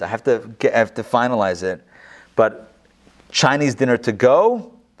on this. I have to finalize it, but Chinese dinner to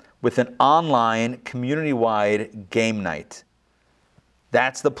go with an online community-wide game night.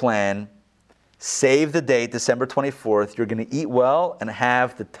 That's the plan. Save the date, December 24th. You're going to eat well and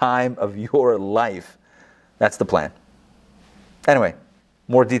have the time of your life. That's the plan. Anyway,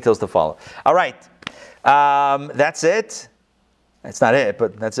 more details to follow. All right. That's it. That's not it,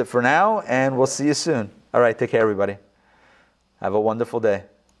 but that's it for now, and we'll see you soon. All right, take care, everybody. Have a wonderful day.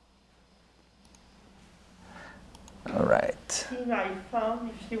 All right. I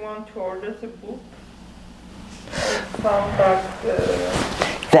found, if you want to order the book, I found that...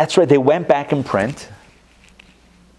 That's right, they went back in print.